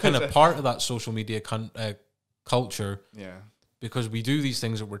of part of that social media culture. Yeah. Because we do these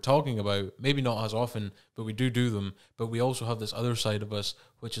things that we're talking about, maybe not as often, but we do them. But we also have this other side of us,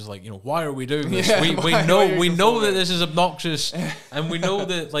 which is like, why are we doing this? Yeah, we know that this is obnoxious, and we know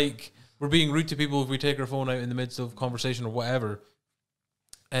that like we're being rude to people if we take our phone out in the midst of conversation or whatever.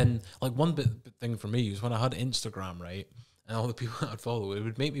 And like one big thing for me is when I had Instagram, right? and all the people that I'd follow, it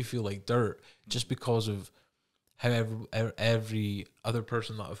would make me feel like dirt just because of how every other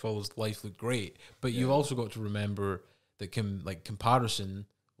person that I follow's life looked great. But you've also got to remember that comparison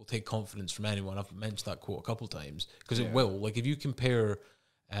will take confidence from anyone. I've mentioned that quote a couple times because it will. Like if you compare,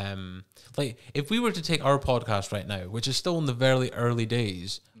 like if we were to take our podcast right now, which is still in the very early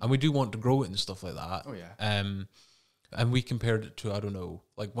days, and we do want to grow it and stuff like that. Oh yeah. And we compared it to, I don't know,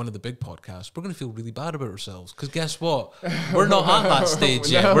 like one of the big podcasts, we're going to feel really bad about ourselves because guess what? We're not at that stage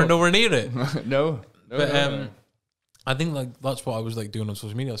yet. We're nowhere near it. No. But I think like that's what I was like doing on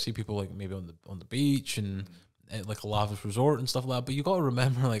social media. I see people like maybe on the beach and at like a lavish resort and stuff like that. But you got to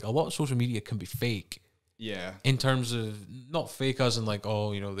remember, like a lot of social media can be fake. Yeah. In terms of not fake as in like,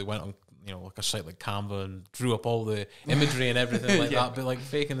 oh, you know, they went on, you know, like a site like Canva and drew up all the imagery and everything like that. But like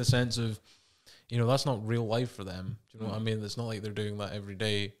fake in the sense of, you know, that's not real life for them. Do you know what I mean? It's not like they're doing that every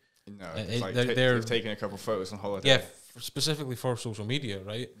day. No, it's like they're taking a couple photos on holiday. Yeah, specifically for social media,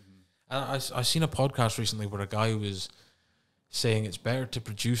 right? And I seen a podcast recently where a guy was saying it's better to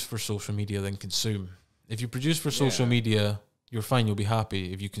produce for social media than consume. If you produce for social media, you're fine, you'll be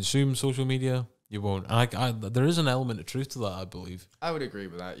happy. If you consume social media, you won't. And there is an element of truth to that, I believe. I would agree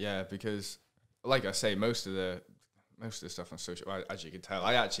with that, yeah, because like I say, most of the stuff on social, well, as you can tell,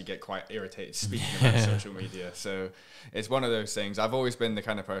 I actually get quite irritated speaking about social media. So it's one of those things. I've always been the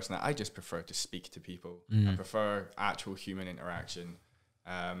kind of person that I just prefer to speak to people. I prefer actual human interaction.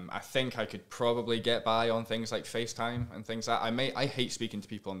 I think I could probably get by on things like FaceTime and things that I hate speaking to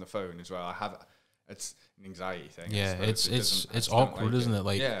people on the phone as well. It's an anxiety thing. Yeah, it's awkward, isn't it?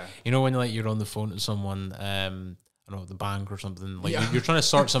 Like, you know, when like you're on the phone to someone, I don't know, the bank or something, like you're trying to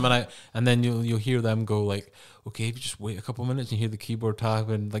sort something out, and then you'll hear them go like, okay, if you just wait a couple of minutes and you hear the keyboard tap,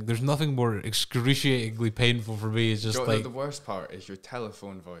 and like there's nothing more excruciatingly painful for me. It's just like the worst part is your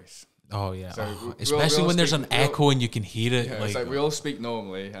telephone voice. Oh yeah, so especially when there's an echo and you can hear it. Yeah, it's like we all speak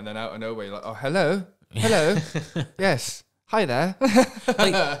normally, and then out of nowhere, you're like, oh hello, yes, hi there.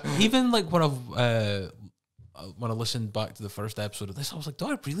 Like even like when I listened back to the first episode of this, I was like, do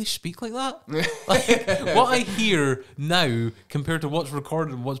I really speak like that? Like what I hear now compared to what's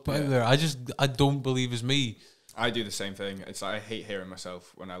recorded and what's put out there, I don't believe is me. I do the same thing. It's like I hate hearing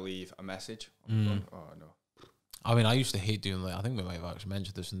myself when I leave a message. Oh no. I mean, I used to hate doing, like, I think we might have actually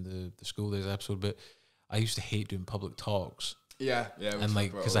mentioned this in the school days episode, but I used to hate doing public talks. Yeah. And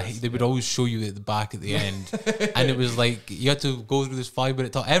like, because they would always show you at the back at the end, and it was like you had to go through this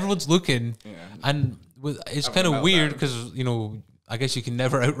 5-minute talk. Everyone's looking, and it's kind of weird because, you know, I guess you can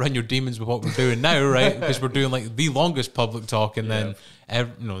never outrun your demons with what we're doing now, right? Because we're doing like the longest public talk, and then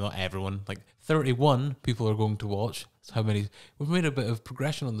not everyone, like 31 people are going to watch. That's how many we've made a bit of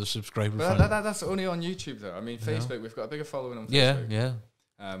progression on the subscriber front. That's only on YouTube though. I mean, Facebook, we've got a bigger following on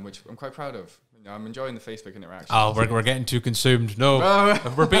Facebook. Which I'm quite proud of. You know, I'm enjoying the Facebook interaction. Oh, we're getting too consumed. No,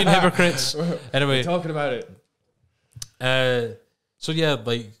 we're being hypocrites. Anyway, we're talking about it. So yeah,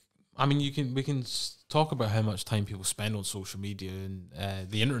 like, I mean, we can talk about how much time people spend on social media and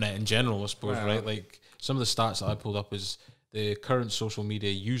the internet in general, I suppose, right? Like some of the stats that I pulled up is the current social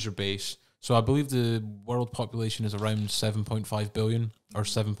media user base. So I believe the world population is around 7.5 billion or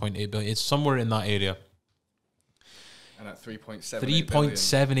 7.8 billion. It's somewhere in that area. And at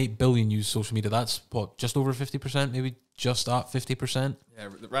 3.78 billion use social media. That's what, just over 50%, maybe just at 50%. Yeah,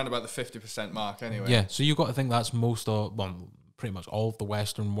 around about the 50% mark anyway. Yeah, so you've got to think that's most of, well, pretty much all of the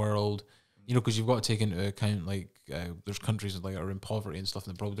Western world. You know, because you've got to take into account, like, there's countries that like are in poverty and stuff,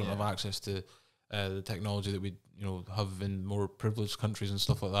 and they probably don't have access to the technology that we, you know, have in more privileged countries and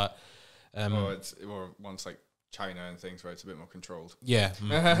stuff like that. Or once like China and things where it's a bit more controlled. Yeah.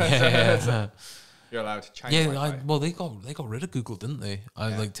 You're allowed China. Well, they got rid of Google, didn't they?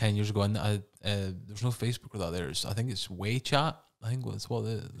 Like 10 years ago, and there's no Facebook without there. I think it's WeChat. I think that's what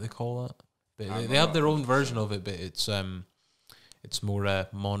they call that. They have their own version of it, but it's more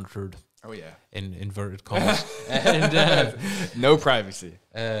monitored. Oh yeah, in inverted commas. And no privacy.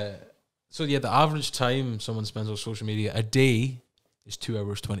 So yeah, the average time someone spends on social media a day is 2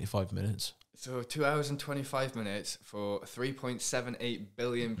 hours 25 minutes. So 2 hours and 25 minutes for 3.78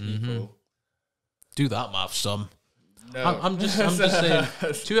 billion people. Do that math, son. No. I'm just saying,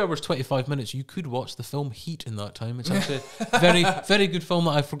 2 hours 25 minutes. You could watch the film Heat in that time. It's actually a very, very good film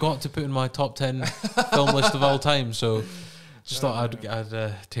that I forgot to put in my top 10 film list of all time. So just thought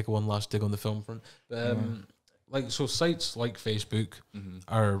I'd take one last dig on the film front. Like, so sites like Facebook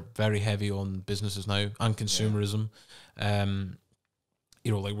are very heavy on businesses now and consumerism.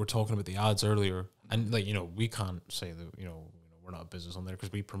 You know, like we're talking about the ads earlier, and like, you know, we can't say that, you know, we're not a business on there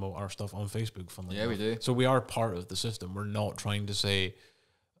because we promote our stuff on Facebook. We do. So we are part of the system. We're not trying to say,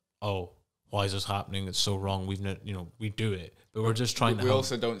 oh, why is this happening? It's so wrong. We do it, but we're just trying to. We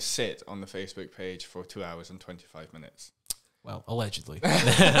also don't sit on the Facebook page for 2 hours and 25 minutes. Well, allegedly.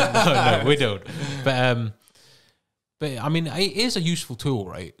 no, we don't. But I mean, it is a useful tool,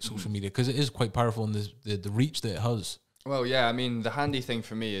 right? Social media, because it is quite powerful in the reach that it has. Well, yeah, I mean, the handy thing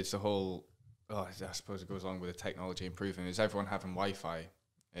for me is the whole, I suppose it goes along with the technology improving, is everyone having Wi-Fi.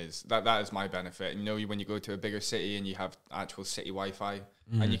 That is my benefit. You know, when you go to a bigger city and you have actual city Wi-Fi,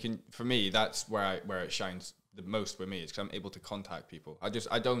 and you can, for me, that's where it shines the most with me, is because I'm able to contact people. I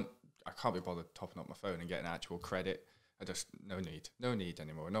can't be bothered topping up my phone and getting actual credit. No need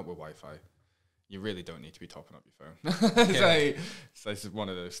anymore. Not with Wi-Fi. You really don't need to be topping up your phone. So this is one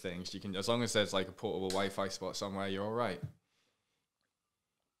of those things. You can, as long as there's like a portable Wi-Fi spot somewhere, you're all right.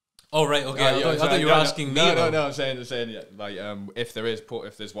 Oh, right, okay. I thought you were asking me. No. I'm saying like if there's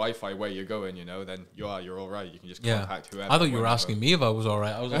Wi-Fi where you're going, then you're all right. You can just contact whoever. I thought you were asking me if I was all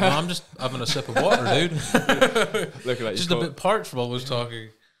right. I was like, no, I'm just having a sip of water, dude. Looking like just a bit parched from all this talking.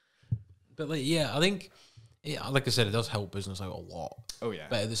 But I think. Yeah, like I said, it does help business out a lot. Oh, yeah.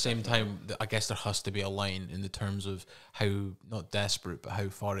 But at the same time, I guess there has to be a line in the terms of how, not desperate, but how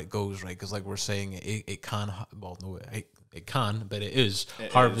far it goes, right? Because like we're saying, it can, it can, but it is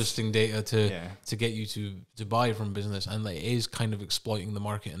harvesting data to get you to buy from business. And like, it is kind of exploiting the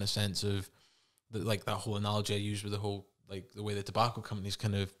market in a sense of, like that whole analogy I used with the whole, like the way the tobacco companies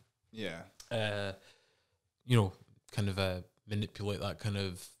kind of, manipulate that kind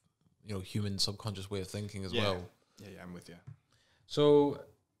of, human subconscious way of thinking as well. Yeah, I'm with you. So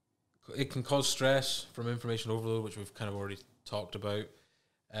it can cause stress from information overload, which we've kind of already talked about.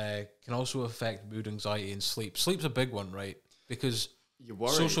 Can also affect mood, anxiety, and sleep. Sleep's a big one, right? Because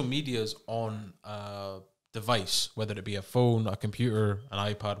social media is on a device, whether it be a phone, a computer,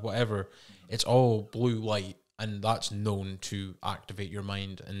 an iPad, whatever. It's all blue light, and that's known to activate your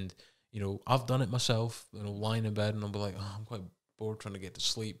mind. And, I've done it myself, lying in bed, and I'll be like, I'm quite bored trying to get to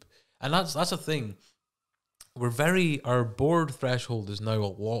sleep. And that's a thing. Our board threshold is now a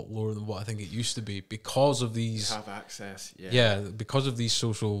lot lower than what I think it used to be because of these. Have access, yeah, because of these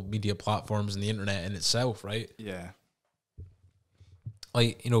social media platforms and the internet in itself, right? Yeah.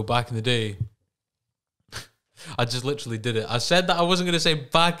 Like, back in the day, I just literally did it. I said that I wasn't going to say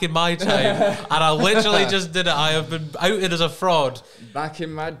back in my time, and I literally just did it. I have been outed as a fraud. Back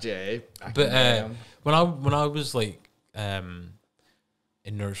in my day. When I was like,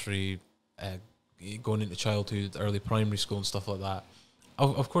 in nursery, going into childhood, early primary school and stuff like that.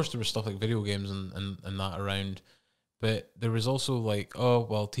 Of course, there was stuff like video games and that around, but there was also like,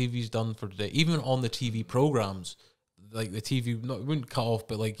 TV's done for today. Even on the TV programs, like the TV, it wouldn't cut off,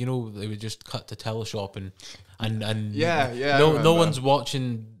 but like they would just cut to Teleshop and no one's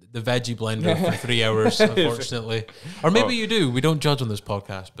watching the veggie blender for 3 hours, unfortunately. Or maybe you do. We don't judge on this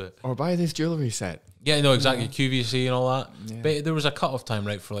podcast, but or buy this jewelry set. Yeah, no, exactly. QVC and all that. Yeah. But there was a cut-off time,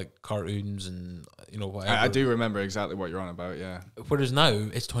 right, for like cartoons and whatever. I do remember exactly what you're on about. Yeah. Whereas now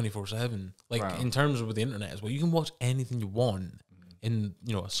it's 24/7. Like in terms of with the internet as well, you can watch anything you want in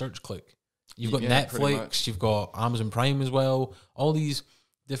a search click. You've got Netflix, you've got Amazon Prime as well. All these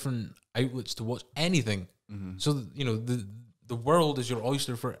different outlets to watch anything. Mm-hmm. So the world is your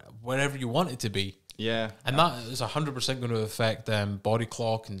oyster for wherever you want it to be. Yeah. And that is 100% going to affect body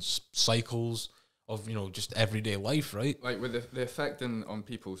clock and cycles of just everyday life, right? Like with the effect on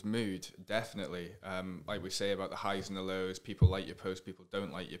people's mood, definitely. Like we say about the highs and the lows, people like your post, people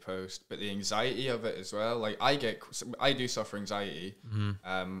don't like your post, but the anxiety of it as well. Like I do suffer anxiety.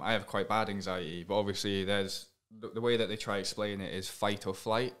 Mm-hmm. I have quite bad anxiety, but obviously there's the way that they try to explain it is fight or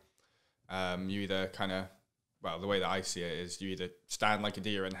flight. You either the way that I see it is you either stand like a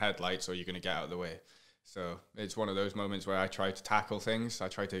deer in headlights or you're going to get out of the way. So it's one of those moments where I try to tackle things. I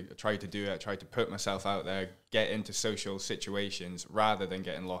try to do it. I try to put myself out there, get into social situations rather than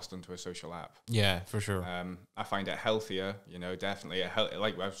getting lost into a social app. Yeah, for sure. I find it healthier, definitely.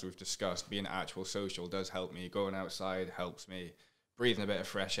 Like as we've discussed, being actual social does help me. Going outside helps me. Breathing a bit of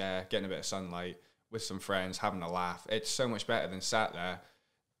fresh air, getting a bit of sunlight with some friends, having a laugh. It's so much better than sat there,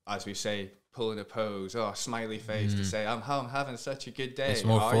 as we say, pulling a pose, smiley face to say, I'm having such a good day. It's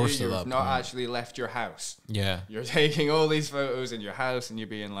more forced You've not actually left your house. Yeah. You're taking all these photos in your house and you're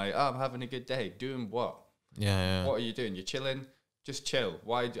being like, I'm having a good day. Doing what? Yeah. What are you doing? You're chilling? Just chill.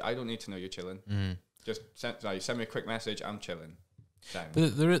 Why? I don't need to know you're chilling. Just send me a quick message. I'm chilling.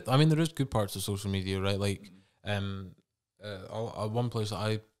 But there is good parts of social media, right? Like, one place that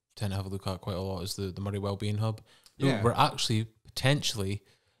I tend to have a look at quite a lot is the Murray Wellbeing Hub. Yeah. We're actually potentially...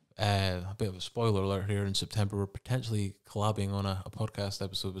 a bit of a spoiler alert here, in September we're potentially collabing on a podcast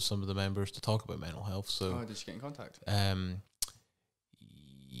episode with some of the members to talk about mental health. So did you get in contact?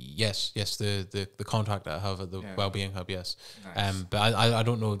 Yes, the contract that I have at the Wellbeing Hub, yes. Nice. But I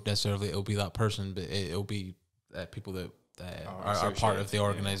don't know necessarily it'll be that person, but it'll be people that are part of the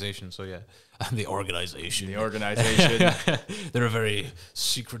organization. So the organization. They're a very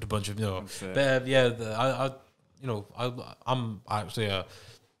secret bunch of But I'm actually a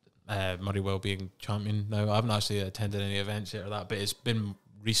Murray Wellbeing champion now. I haven't actually attended any events yet or that, but it's been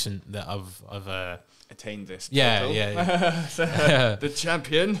recent that I've attained this. The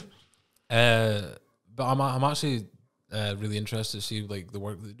champion. But I'm actually really interested to see like the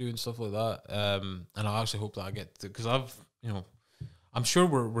work that they do and stuff like that. And I actually hope that I get to, because I'm sure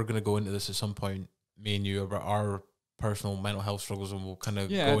we're going to go into this at some point, me and you, about our personal mental health struggles, and we'll kind of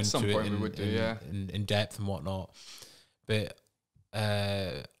go into it in depth and whatnot. But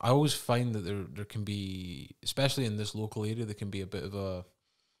I always find that there can be, especially in this local area, there can be a bit of a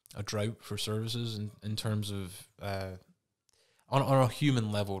drought for services in terms of on a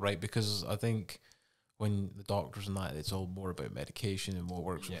human level, right? Because I think when the doctors and that, it's all more about medication and what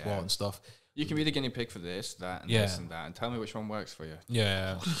works with what and stuff. You can be the guinea pig for this, that, and this and that, and tell me which one works for you.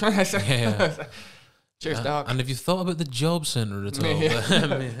 Yeah. Cheers, doc. And have you thought about the job centre at all?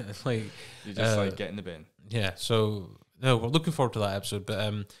 I mean, like you just like get in the bin. Yeah. So no, we're looking forward to that episode,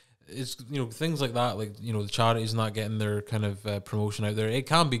 but it's things like that, like the charities not getting their kind of promotion out there. It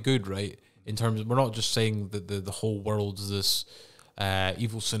can be good, right? In terms of, we're not just saying that the whole world's this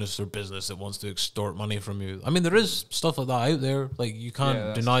evil, sinister business that wants to extort money from you. I mean, there is stuff like that out there. Like, you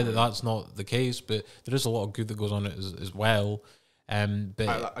can't deny that that's not the case, but there is a lot of good that goes on it as well.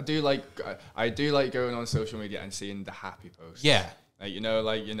 But I do like going on social media and seeing the happy posts. Yeah. Like,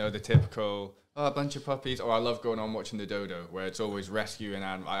 the typical, a bunch of puppies. Or I love going on watching the dodo, where it's always rescuing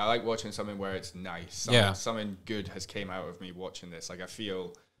animals. I like watching something where it's nice. Something good has came out of me watching this. Like, I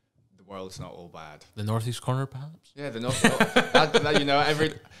feel the world's not all bad. The Northeast Corner, perhaps? Yeah,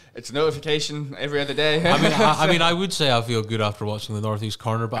 the it's a notification every other day. I mean, I would say I feel good after watching the Northeast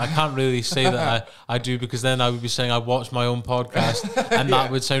Corner, but I can't really say that I do, because then I would be saying I watched my own podcast, and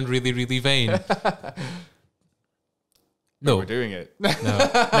that would sound really, really vain. No, we're doing it. No.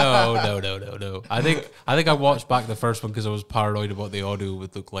 I think I watched back the first one because I was paranoid about the audio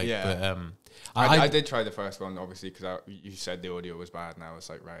would look like. Yeah. But I did try the first one, obviously, because you said the audio was bad, and I was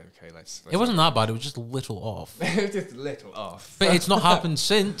like, right, okay, let's it wasn't that bad. It was just a little off. Just a little off. But it's not happened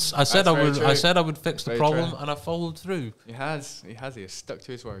since. I said I said I would fix the problem, and I followed through. He has stuck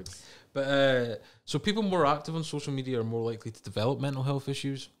to his words. But so people more active on social media are more likely to develop mental health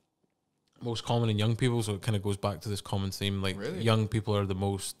issues. Most common in young people, so it kind of goes back to this common theme. Like, really? Young people are the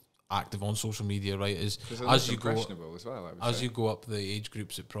most active on social media, right? As you go as you go up the age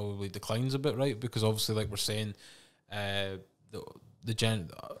groups, it probably declines a bit, right? Because obviously, like we're saying, as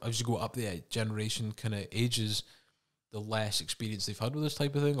you go up the generation kind of ages, the less experience they've had with this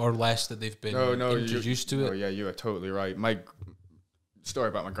type of thing, or less that they've been introduced to it. Oh yeah, you are totally right. My story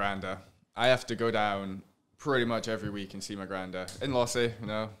about my granda, I have to go down pretty much every week and see my granda in Lossy,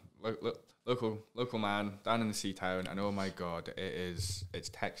 local man down in the sea town, and oh my god, it's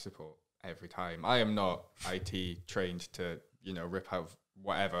tech support every time. I am not IT trained to rip out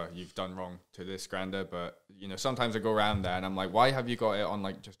whatever you've done wrong to this granda, but sometimes I go around there and I'm like, why have you got it on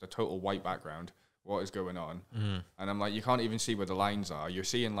like just a total white background? What is going on? And I'm like, you can't even see where the lines are. You're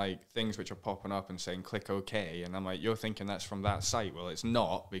seeing like things which are popping up and saying click OK, and I'm like, you're thinking that's from that site. Well, it's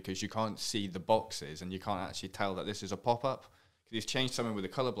not, because you can't see the boxes and you can't actually tell that this is a pop-up. He's changed something with the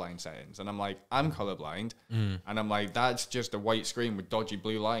colorblind settings, and I'm like, I'm colorblind, and I'm like, that's just a white screen with dodgy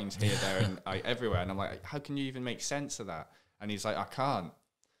blue lines here, there, and everywhere, and I'm like, how can you even make sense of that? And he's like, I can't.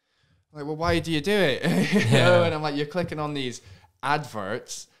 I'm like, well, why do you do it? And I'm like, you're clicking on these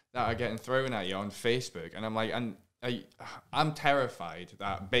adverts that are getting thrown at you on Facebook, and I'm like, I'm terrified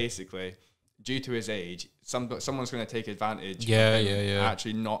that basically, due to his age, someone's going to take advantage.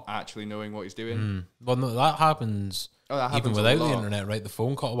 Actually, not actually knowing what he's doing. Well, no, that happens. Even without the internet, right? The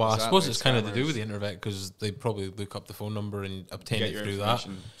phone call. Well, exactly. I suppose it's kind of to do with the internet, because they probably look up the phone number and obtain it through that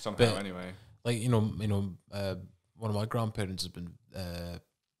somehow. But anyway, like one of my grandparents has been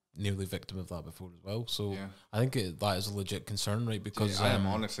nearly victim of that before as well. So I think that is a legit concern, right? Because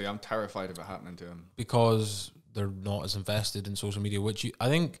I'm terrified of it happening to him, because they're not as invested in social media, which I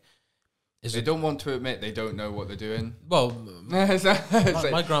think. They don't want to admit they don't know what they're doing. Well,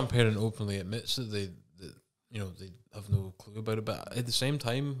 my grandparent openly admits that they have no clue about it. But at the same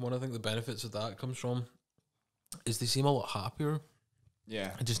time, one I think the benefits of that comes from is they seem a lot happier.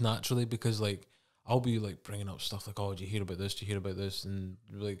 Yeah. Just naturally, because like I'll be like bringing up stuff like, oh, do you hear about this? Do you hear about this? And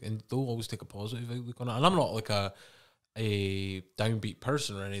like, and they'll always take a positive outlook on it. And I'm not like a a downbeat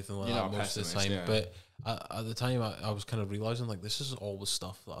person or anything like that most of the time. Yeah. But at the time, I was kind of realizing like this is all the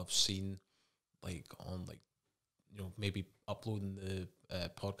stuff that I've seen, like on like, you know, maybe uploading the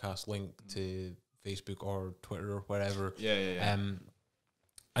podcast link to Facebook or Twitter or wherever. Yeah.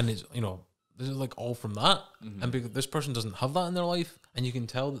 And it's, you know, this is like all from that, and because this person doesn't have that in their life, and you can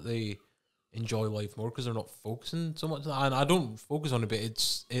tell that they enjoy life more because they're not focusing so much on that. And I don't focus on it, but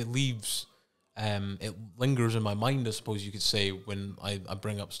it leaves, it lingers in my mind, I suppose you could say, when I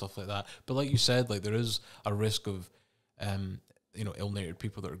bring up stuff like that. But like you said, like there is a risk of, you know, ill-natured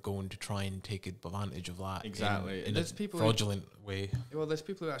people that are going to try and take advantage of that. Exactly. In a fraudulent way. Well, there's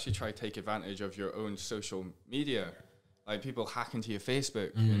people who actually try to take advantage of your own social media. Like people hack into your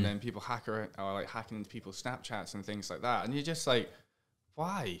Facebook, and then people or like hacking into people's Snapchats and things like that. And you're just like,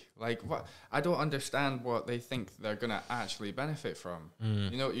 why? Like, what? I don't understand what they think they're gonna actually benefit from.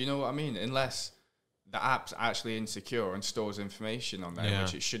 You know what I mean? Unless the app's actually insecure and stores information on there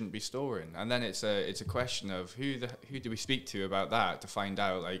which it shouldn't be storing. And then it's a question of who do we speak to about that to find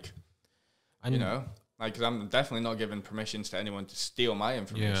out, like, you know. Like, because I'm definitely not giving permissions to anyone to steal my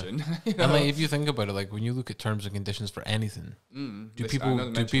information. Yeah. You know? And like, if you think about it, like when you look at terms and conditions for anything, do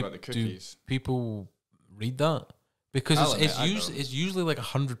people read that? Because it's usually like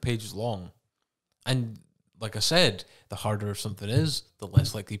 100 pages long, and like I said, the harder something is, the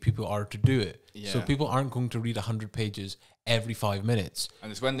less likely people are to do it. Yeah. So people aren't going to read 100 pages every 5 minutes.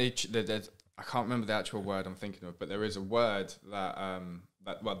 And it's when I can't remember the actual word I'm thinking of, but there is a word that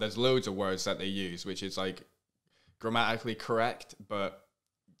well, there's loads of words that they use, which is like grammatically correct, but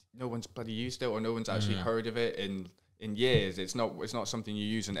no one's bloody used it, or no one's actually heard of it in years. It's not something you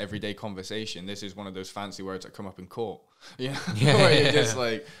use in everyday conversation. This is one of those fancy words that come up in court. Yeah. Where you're just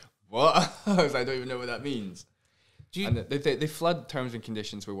like, what? I don't even know what that means. And they flood terms and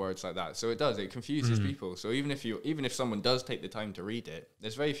conditions with words like that. So it confuses people. So even if someone does take the time to read it,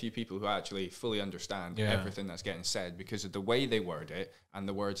 there's very few people who actually fully understand everything that's getting said because of the way they word it and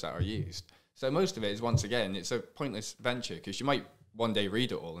the words that are used. So most of it is, once again, it's a pointless venture, because you might one day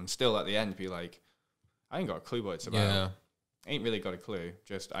read it all and still at the end be like, I ain't got a clue what it's about. Yeah. I ain't really got a clue.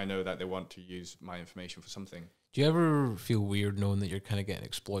 Just I know that they want to use my information for something. Do you ever feel weird knowing that you're kind of getting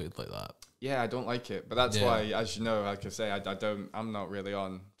exploited like that? Yeah, I don't like it. But that's why, as you know, like I say, I'm not really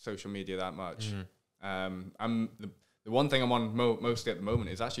on social media that much. The one thing I'm on mostly at the moment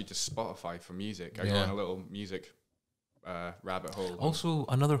is actually just Spotify for music. I go on a little music rabbit hole. Also,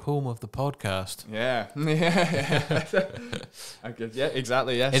 another home of the podcast. Yeah. I guess, yeah,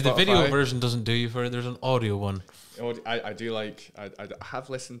 exactly. Yeah. If the video version doesn't do you for it, there's an audio one. I do like. I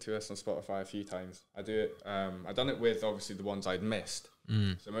have listened to us on Spotify a few times. I do it. I've done it with obviously the ones I'd missed.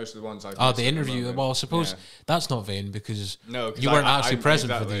 So most of the ones I've missed. The interview. Well, I suppose that's not vain because you weren't actually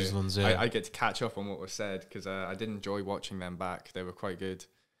present for these ones. Yeah. I get to catch up on what was said because I did enjoy watching them back. They were quite good.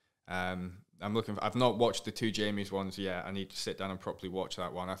 I've not watched the two Jamie's ones yet. I need to sit down and properly watch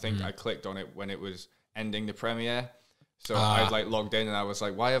that one. I think I clicked on it when it was ending the premiere. So I'd like logged in and I was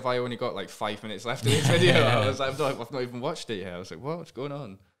like, why have I only got like 5 minutes left of this video? I was like, I've not even watched it yet. I was like, what's going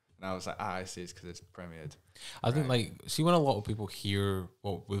on? And I was like, I see, it's because it's premiered. I think like, see when a lot of people hear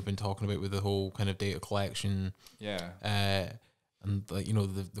what we've been talking about with the whole kind of data collection. Yeah. And like, you know,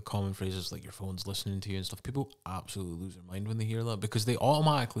 the common phrases like your phone's listening to you and stuff, people absolutely lose their mind when they hear that because they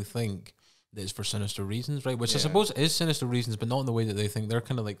automatically think that it's for sinister reasons, right? Which I suppose is sinister reasons, but not in the way that they think. They're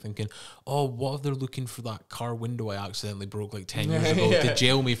kind of like thinking, oh, what if they're looking for that car window I accidentally broke like 10 years ago to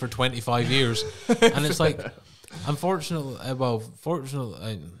jail me for 25 years? And it's like, unfortunately,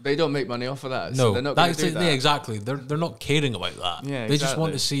 they don't make money off of that. No, so they're not going to do that. Yeah, exactly. They're not caring about that. Yeah, they just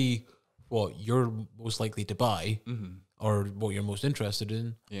want to see what you're most likely to buy. Or what you're most interested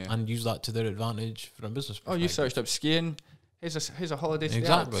in, and use that to their advantage from a business perspective. Oh, you searched up skiing. Here's a holiday to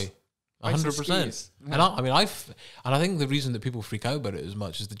exactly, 100%. And I think the reason that people freak out about it as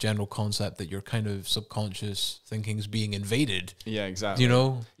much is the general concept that your kind of subconscious thinking is being invaded. Yeah, exactly. You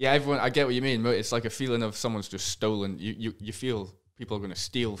know? Yeah, everyone. I get what you mean. It's like a feeling of someone's just stolen. You feel people are going to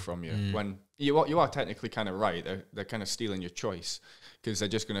steal from you when you are technically kind of right. They're kind of stealing your choice because they're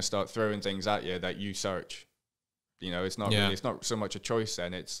just going to start throwing things at you that you search. You know, it's not really, it's not so much a choice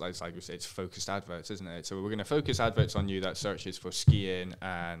then, it's like we say, it's focused adverts, isn't it? So we're going to focus adverts on you that searches for skiing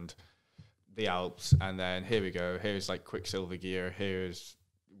and the Alps, and then here we go, here's like Quicksilver gear, here's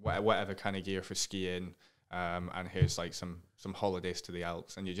whatever kind of gear for skiing, and here's like some holidays to the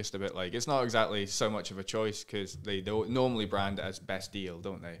Alps, and you're just a bit like, it's not exactly so much of a choice because they don't normally brand it as best deal,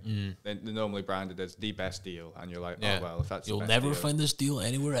 don't they? They're normally branded as the best deal, and you're like, oh well, if that's you'll the best never deal, find this deal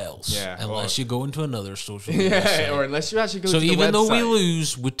anywhere else, unless or, you go into another social media site. or unless you actually go. So to the even website, though we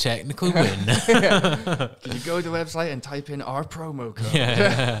lose, we technically win. Can you go to the website and type in our promo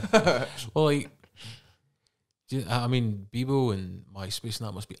code? Well, like, I mean, Bebo and MySpace and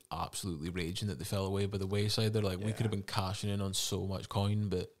that must be absolutely raging that they fell away by the wayside. They're like, we could have been cashing in on so much coin,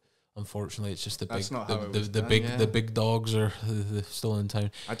 but unfortunately, it's just the big dogs are still in town.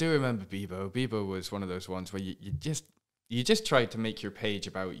 I do remember Bebo. Bebo was one of those ones where you just tried to make your page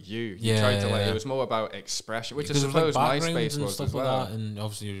about you. You tried to it was more about expression, which I suppose MySpace was as well. Like and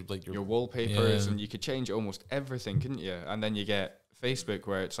obviously like your wallpapers, and you could change almost everything, couldn't you? And then you get Facebook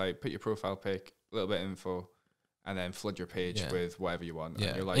where it's like, put your profile pic, a little bit of info, and then flood your page with whatever you want.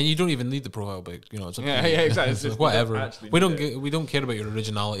 And you're like, and you don't even need the profile pic. You know, it's up exactly. It's like, whatever. We don't care about your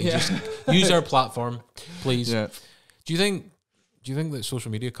originality. Just use our platform, please. Yeah. Do you think that social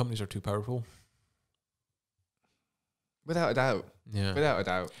media companies are too powerful? Without a doubt. Yeah. Without a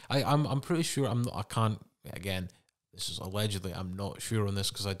doubt. I'm pretty sure I can't, again, this is allegedly, I'm not sure on this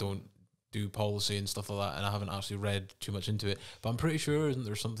because I don't do policy and stuff like that, and I haven't actually read too much into it, but I'm pretty sure isn't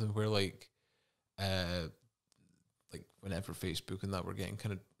there something where like whenever Facebook and that were getting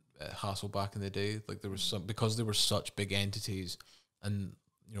kind of hassled back in the day, like there was some, because they were such big entities and,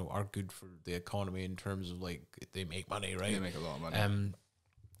 you know, are good for the economy in terms of like they make money, right? They make a lot of money.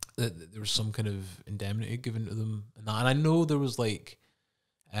 There was some kind of indemnity given to them, and I know there was like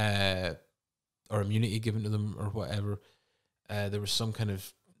or immunity given to them or whatever. There was some kind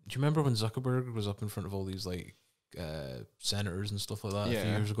of, do you remember when Zuckerberg was up in front of all these like senators and stuff like that a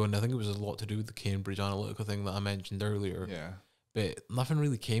few years ago, and I think it was a lot to do with the Cambridge Analytica thing that I mentioned earlier. But nothing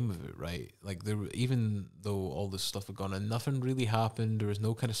really came of it, right? Like even though all this stuff had gone on, nothing really happened. There was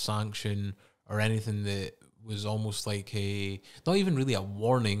no kind of sanction or anything that was almost like not even really a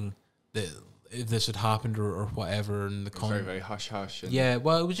warning that if this had happened or whatever. And the very, very hush hush.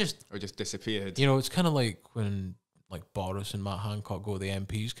 Well, it was just, or just disappeared. You know, it's kind of like when like Boris and Matt Hancock go to the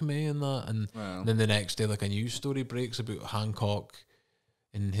MPs committee and that, and then the next day like a news story breaks about Hancock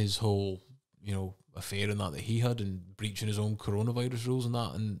and his whole, you know, affair and that he had and breaching his own coronavirus rules and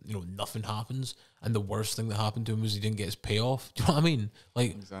that, and you know, nothing happens, and the worst thing that happened to him was he didn't get his payoff. Do you know what I mean?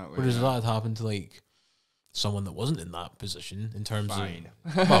 Like, whereas that had happened to like someone that wasn't in that position in terms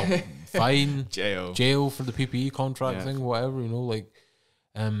of fine, jail for the PPE contract thing, whatever, you know, like,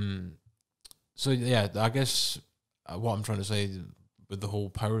 so yeah, I guess what I'm trying to say with the whole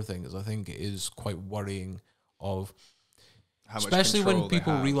power thing is I think it is quite worrying of, especially when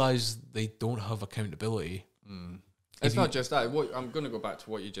people realize they don't have accountability. It's not just that. I'm going to go back to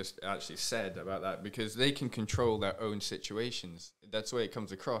what you just actually said about that, because they can control their own situations. That's the way it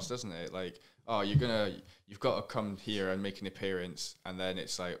comes across, doesn't it? Like, oh, you've got to come here and make an appearance, and then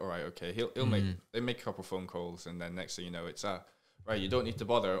it's like, all right, okay, they make a couple phone calls, and then next thing you know, it's right, you don't need to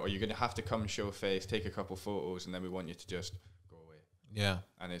bother, or you're going to have to come show face, take a couple photos, and then we want you to just go away. Yeah.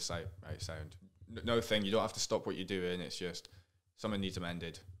 And it's like, right, sound. No thing, you don't have to stop what you're doing, it's just, someone needs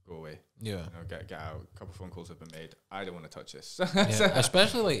amended, go away. Yeah. You know, get out. A couple phone calls have been made. I don't want to touch this.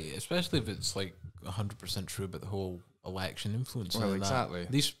 especially if it's like 100% true about the whole election influence. Well, exactly.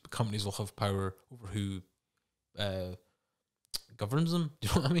 These companies will have power over who governs them. Do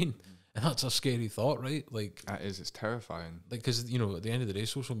you know what I mean? And that's a scary thought, right? Like, that is. It's terrifying. Like, because, you know, at the end of the day,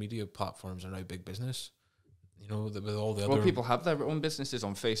 social media platforms are now big business. You know, with all the other... Well, people have their own businesses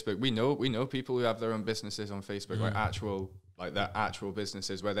on Facebook. We know people who have their own businesses on Facebook, like their actual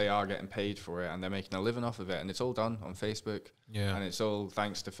businesses where they are getting paid for it and they're making a living off of it, and it's all done on Facebook. Yeah. And it's all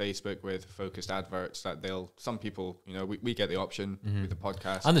thanks to Facebook with focused adverts that some people, you know, we get the option with the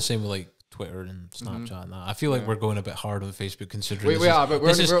podcast. And the same with like Twitter and Snapchat and that. I feel like we're going a bit hard on Facebook considering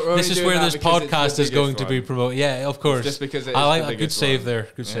this is where this podcast is going to be promoted. Yeah, of course. Just because it's I like a good save there.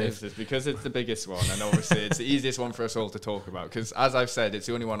 Good save. It's because it's the biggest one, and obviously it's the easiest one for us all to talk about, because as I've said, it's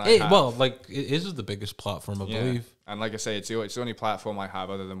the only one I have. Well, like, it is the biggest platform, I believe. And like I say, it's the only platform I have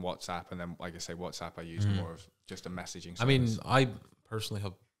other than WhatsApp, and then like I say, WhatsApp I use more of just a messaging service. I mean, I personally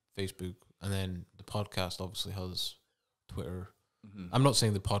have Facebook, and then the podcast obviously has Twitter. I'm not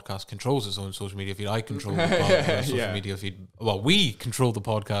saying the podcast controls its own social media feed. I control the podcast social media feed. Well, we control the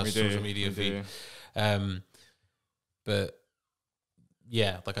podcast social media feed. But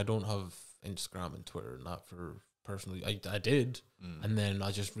yeah, like I don't have Instagram and Twitter and that for personally. I did, and then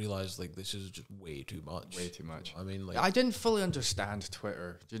I just realized like this is just way too much. Way too much. I mean, like I didn't fully understand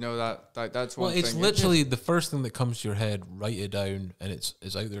Twitter. Do you know that's one thing? Well, it's literally the first thing that comes to your head. Write it down, and it's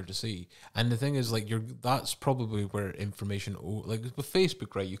out there to see. And the thing is, like, that's probably where information, like with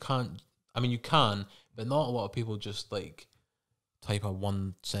Facebook, right? You can't. I mean, you can, but not a lot of people just like type a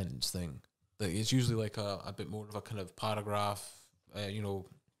 1 sentence thing. Like, it's usually like a bit more of a kind of paragraph, in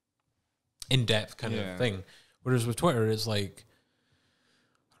depth kind of thing. Whereas with Twitter, it's like,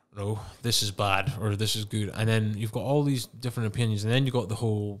 no, this is bad or this is good, and then you've got all these different opinions, and then you got the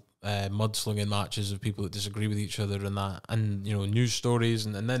whole mudslinging matches of people that disagree with each other and that, and news stories,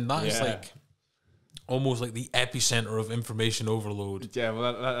 and then that is like almost like the epicenter of information overload. Yeah,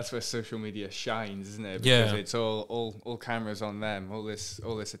 well, that's where social media shines, isn't it? Because it's all cameras on them, all this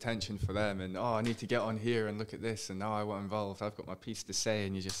attention for them, and I need to get on here and look at this, and I want involved. I've got my piece to say,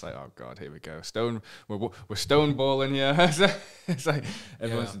 and you're just like, oh god, here we go. We're stoneballing here. It's like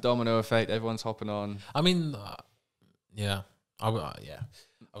everyone's the domino effect. Everyone's hopping on. I mean, I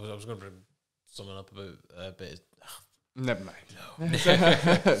was going to bring something up about a bit. Never mind.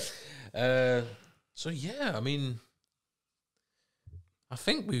 No. So yeah, I mean, I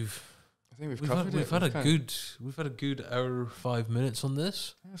think we've covered it. We've had a good hour 5 minutes on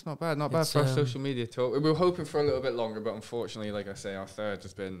this. That's not bad. Not bad for our social media talk. We were hoping for a little bit longer, but unfortunately, like I say, our third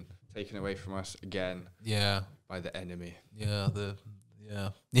has been taken away from us again. Yeah, by the enemy. Yeah, the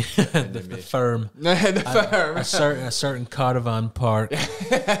firm. The firm. A certain caravan park.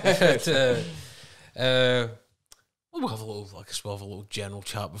 We'll have a little general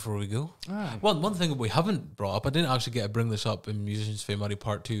chat before we go. One thing that we haven't brought up, I didn't actually get to bring this up in Musicians Fame Money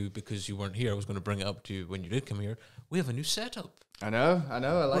Part 2 because you weren't here. I was going to bring it up to you when you did come here. We have a new setup. I know. I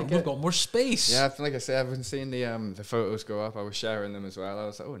like it. We've got more space. Yeah, like I said, I've been seeing the photos go up. I was sharing them as well. I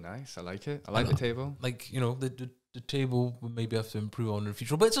was like, oh, nice. I like it. I like the table. Like, the table we maybe have to improve on in the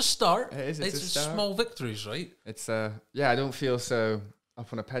future, but it's a start. It is. It's a start. Small victories, right? It's I don't feel so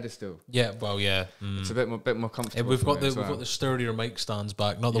up on a pedestal. Yeah, well, yeah. It's a bit more comfortable. We've got the sturdier mic stands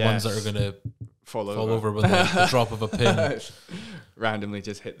back, not the ones that are gonna fall over with the drop of a pin. Randomly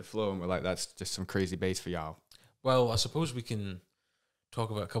just hit the floor, and we're like, that's just some crazy bass for y'all. Well, I suppose we can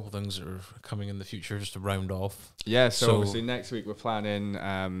talk about a couple of things that are coming in the future just to round off. Yeah, so obviously next week we're planning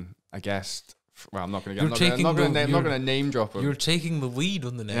a guest. Well, I'm not going to name drop them. You're taking the lead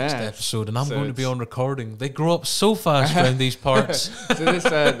on the next episode, and I'm going to be on recording. They grow up so fast around these parts. So this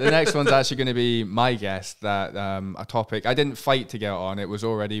the next one's actually going to be my guest. That a topic I didn't fight to get on. It was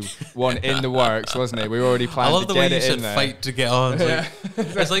already one in the works, wasn't it? We already planned to get it in there. I love the way you said fight to get on.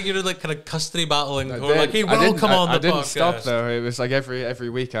 It's like you're like kind of custody battling. Like, hey, we'll come on the podcast. I didn't stop though. It was like every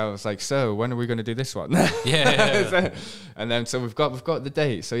week I was like, so when are we going to do this one? Yeah. And then so we've got the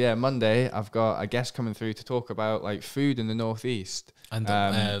date. So yeah, Monday I've got a guest coming through to talk about like food in the Northeast and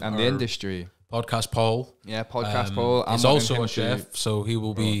the industry. Podcast Paul. Yeah, Podcast Paul. He's also a chef, so he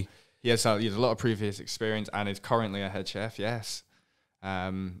will be. He has a lot of previous experience and is currently a head chef. Yes. We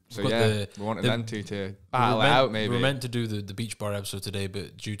wanted them to battle it out. Maybe we were meant to do the beach bar episode today,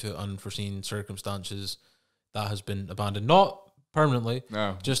 but due to unforeseen circumstances, that has been abandoned. Not permanently.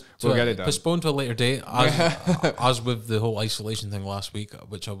 No, just we'll get it done. Postponed to a later date. As with the whole isolation thing last week,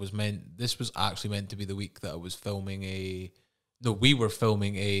 which this was actually meant to be the week that I was filming we were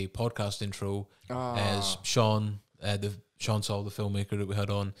filming a podcast intro as Sean Saul, the filmmaker that we had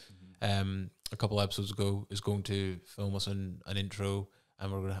on a couple episodes ago, is going to film us an intro,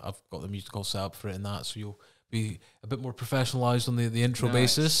 and I've got the musical set up for it and that, so you'll be a bit more professionalized on the intro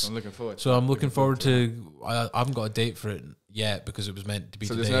basis. I'm looking forward. So I'm looking forward to. I haven't got a date for it yet because it was meant to be.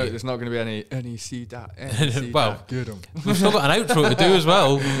 So today. There's not going to be any well, we've still got an outro to do as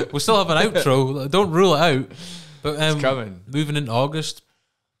well. We still have an outro. Don't rule it out. But it's coming. Moving into August,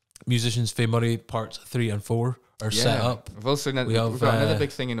 Musicians Fame Money Parts 3 and 4 are set up. We've got another big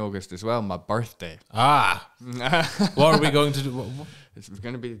thing in August as well. My birthday. What are we going to do? It's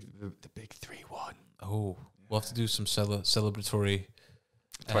going to be the big 3-1. Oh. We'll have to do some celebratory.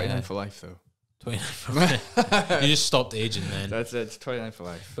 29 for life, though. 29 for life. You just stopped aging, man. That's it. It's 29 for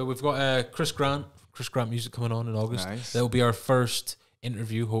life. But we've got Chris Grant music coming on in August. Nice. That'll be our first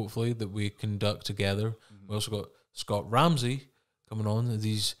interview, hopefully, that we conduct together. Mm-hmm. We also got Scott Ramsey coming on.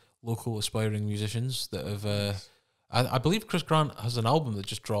 These local aspiring musicians that have. I believe Chris Grant has an album that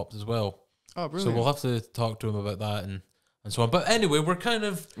just dropped as well. Oh, brilliant! So we'll have to talk to him about that and so on. But anyway, we're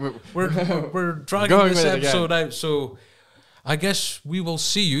dragging this episode out, so I guess we will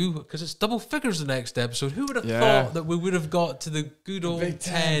see you, because it's double figures the next episode. Who would have thought that we would have got to the good old Big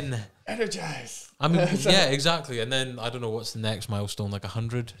 10? Energize. I mean, yeah, exactly. And then I don't know what's the next milestone, like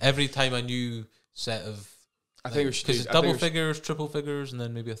 100. Every time a new set of I think we should because it's double figures, triple figures, and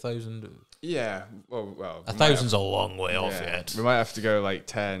then maybe 1,000. Yeah, well, 1,000's a long way off yet. We might have to go like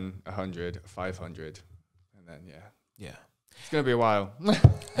 10, 100, 500, and then yeah, it's gonna be a while.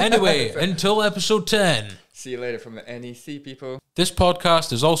 Anyway, until episode 10. See you later from the NEC people. This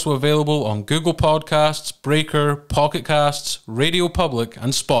podcast is also available on Google Podcasts, Breaker, Pocketcasts, RadioPublic,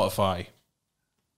 and Spotify.